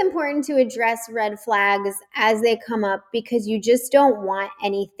think it's important to address red flags as they come up because you just don't want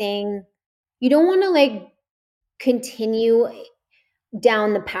anything. You don't want to like continue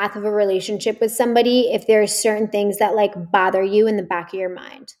down the path of a relationship with somebody if there are certain things that like bother you in the back of your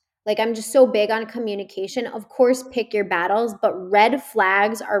mind. Like I'm just so big on communication. Of course, pick your battles, but red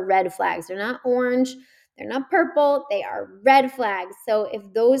flags are red flags. They're not orange, they're not purple, they are red flags. So if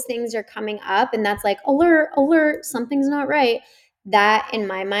those things are coming up and that's like alert, alert, something's not right, that in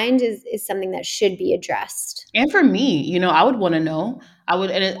my mind is something that should be addressed. And for me, I would want to know. I would,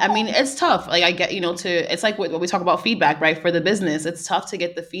 and I mean, it's tough. Like I get, it's like what we talk about feedback, right? For the business, it's tough to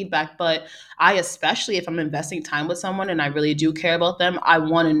get the feedback. But I, especially if I'm investing time with someone and I really do care about them, I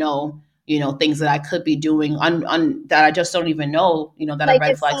want to know, things that I could be doing that I just don't even know, that are Like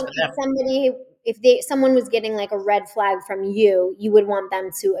red flags for if them. somebody if someone was getting like a red flag from you, you would want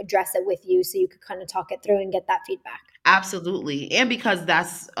them to address it with you so you could kind of talk it through and get that feedback. Absolutely. And because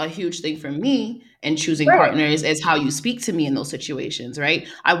that's a huge thing for me in choosing Right. partners is how you speak to me in those situations, right?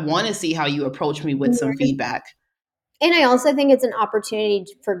 I want to see how you approach me with some Mhm. feedback. And I also think it's an opportunity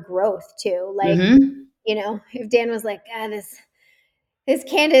for growth too. Like, Hmm. if Dan was like, this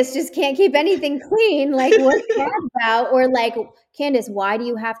Candace just can't keep anything clean. Like, what's that about? Or like, Candace, why do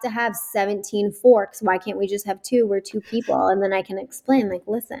you have to have 17 forks? Why can't we just have two? We're two people. And then I can explain, like,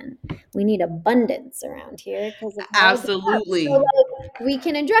 listen, we need abundance around here because of how it develops. So Absolutely. like we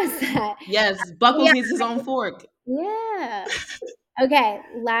can address that. Yes, Yeah. Buckles needs his own fork. Yeah. Okay,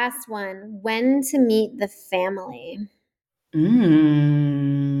 last one. When to meet the family.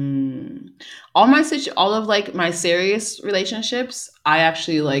 Mm. All of like my serious relationships, I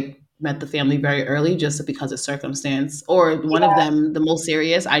actually like met the family very early just because of circumstance. Or one of Yeah. them, the most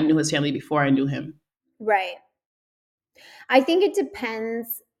serious, I knew his family before I knew him. Right. I think it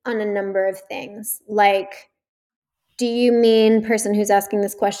depends on a number of things. Like, do you mean, person who's asking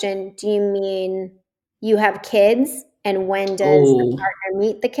this question, do you mean you have kids? And when does the Oh, partner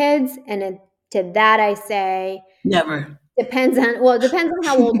meet the kids? And to that, I say, never. Depends on well, it depends on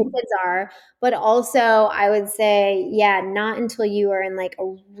how old the kids are, but also I would say, yeah, not until you are in like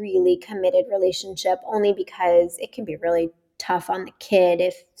a really committed relationship, only because it can be really tough on the kid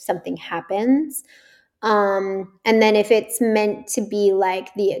if something happens. And then if it's meant to be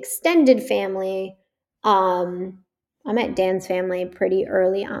like the extended family, I met Dan's family pretty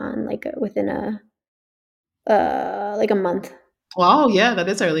early on, like within like a month. Wow, yeah, that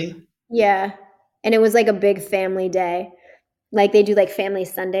is early. Yeah. And it was like a big family day. Like, they do, like, family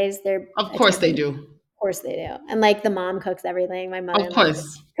Sundays, they're Of course they Italian. do. Of course they do, and, like, the mom cooks everything, my Of mother-in-law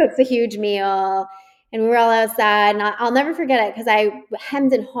course. cooks a huge meal, and we were all outside, and I'll never forget it because I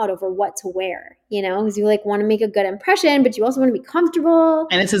hemmed and hawed over what to wear, because you, like, wanna make a good impression, but you also wanna be comfortable,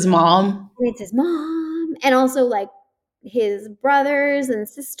 And it's his mom. and it's his mom, and also, like, his brothers and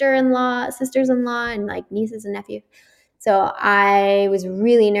sisters-in-law, and, like, nieces and nephews. So I was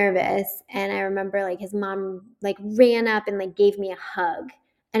really nervous, and I remember, like, his mom, like, ran up and, like, gave me a hug,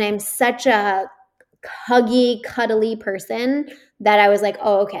 and I'm such a huggy, cuddly person that I was like,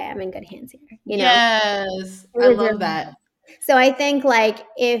 "Oh, okay, I'm in good hands here," you know? Yes, It I was love really that. so I think, like,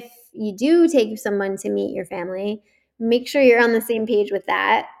 if you do take someone to meet your family, make sure you're on the same page with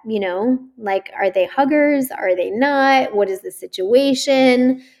that, like, are they huggers? Are they not? What is the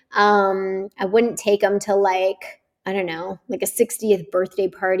situation? I wouldn't take them to, like, I don't know, like a 60th birthday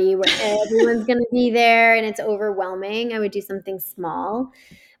party where everyone's gonna be there and it's overwhelming. I would do something small.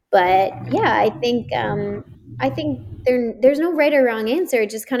 But yeah, I think there's no right or wrong answer.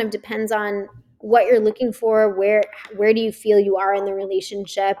 It just kind of depends on what you're looking for, where do you feel you are in the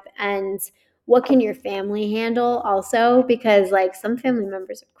relationship, and what can your family handle also, because like some family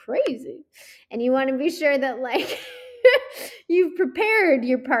members are crazy and you want to be sure that like you've prepared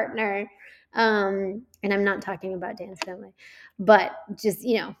your partner. And I'm not talking about Dan's family, but just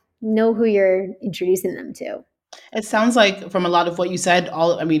know who you're introducing them to. It sounds like from a lot of what you said,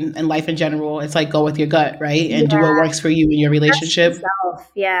 I mean, in life in general, it's like go with your gut, right? And do what Yeah. works for you in your Trust relationship.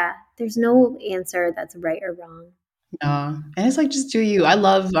 yourself. Yeah. There's no answer that's right or wrong. And it's like just do you. I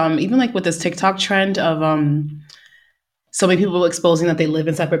love even like with this TikTok trend of so many people exposing that they live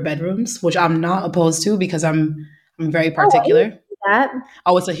in separate bedrooms, which I'm not opposed to because I'm very Oh, I didn't particular. see that.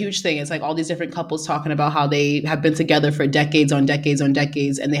 Oh, it's a huge thing. It's like all these different couples talking about how they have been together for decades on decades on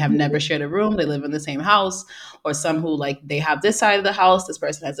decades and they have Mhm. never shared a room. They live in the same house, or some who like they have this side of the house, this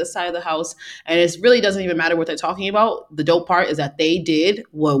person has this side of the house. And it really doesn't even matter what they're talking about. The dope part is that they did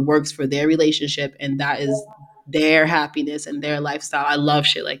what works for their relationship and that is their happiness and their lifestyle. I love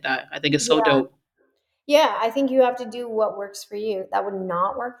shit like that. I think it's so Yeah. dope. Yeah, I think you have to do what works for you. That would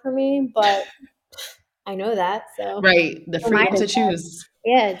not work for me, but I know that, so Right. The who am I freedom to to judge? choose.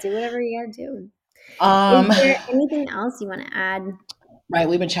 Yeah, do whatever you gotta do. Is Um, there anything else you wanna add? right,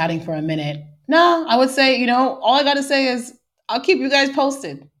 we've been chatting for a minute. No, I would say, all I gotta say is I'll keep you guys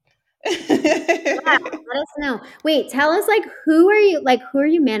posted. Yeah, let us know. Wait, tell us, who are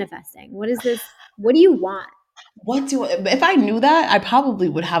you manifesting? What do you want? If I knew that, I probably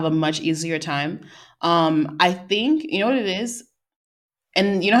would have a much easier time. I think, you know what it is?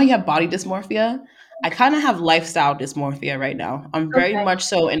 And you know how you have body dysmorphia? I kind of have lifestyle dysmorphia right now. I'm very Okay, much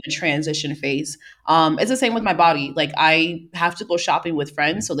so in a transition phase. It's the same with my body. Like I have to go shopping with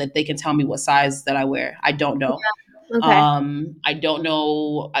friends so that they can tell me what size that I wear. I don't know. okay. I don't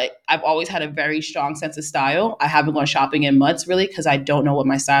know. I've always had a very strong sense of style. I haven't gone shopping in months really because I don't know what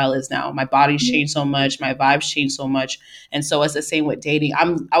my style is now. My body's changed so much, my vibes changed so much. And so it's the same with dating.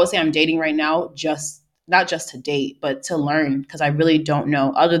 I would say I'm dating right now just not just to date, but to learn because I really don't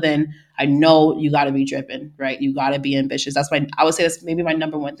know. Other than I know you gotta be driven, right? You gotta be ambitious. I would say that's maybe my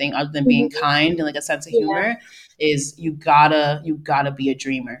number one thing, other than being Mhm. kind and like a sense of Yeah, humor, is you gotta be a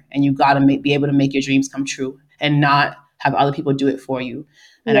dreamer and you gotta be able to make your dreams come true and not have other people do it for you.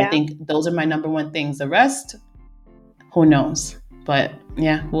 And I yeah. think those are my number one things. The rest, who knows? But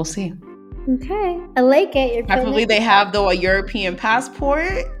yeah, we'll see. Okay, I like it. You're putting Preferably they have though a European passport.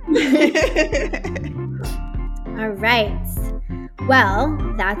 it. All right. Well,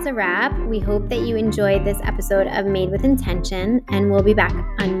 that's a wrap. We hope that you enjoyed this episode of Made with Intention, and we'll be back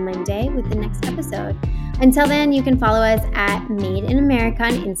on Monday with the next episode. Until then, you can follow us at Made in America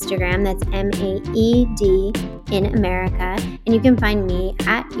on Instagram. That's MAED in America. And you can find me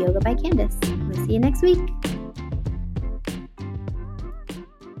at Yoga by Candice. We'll see you next week.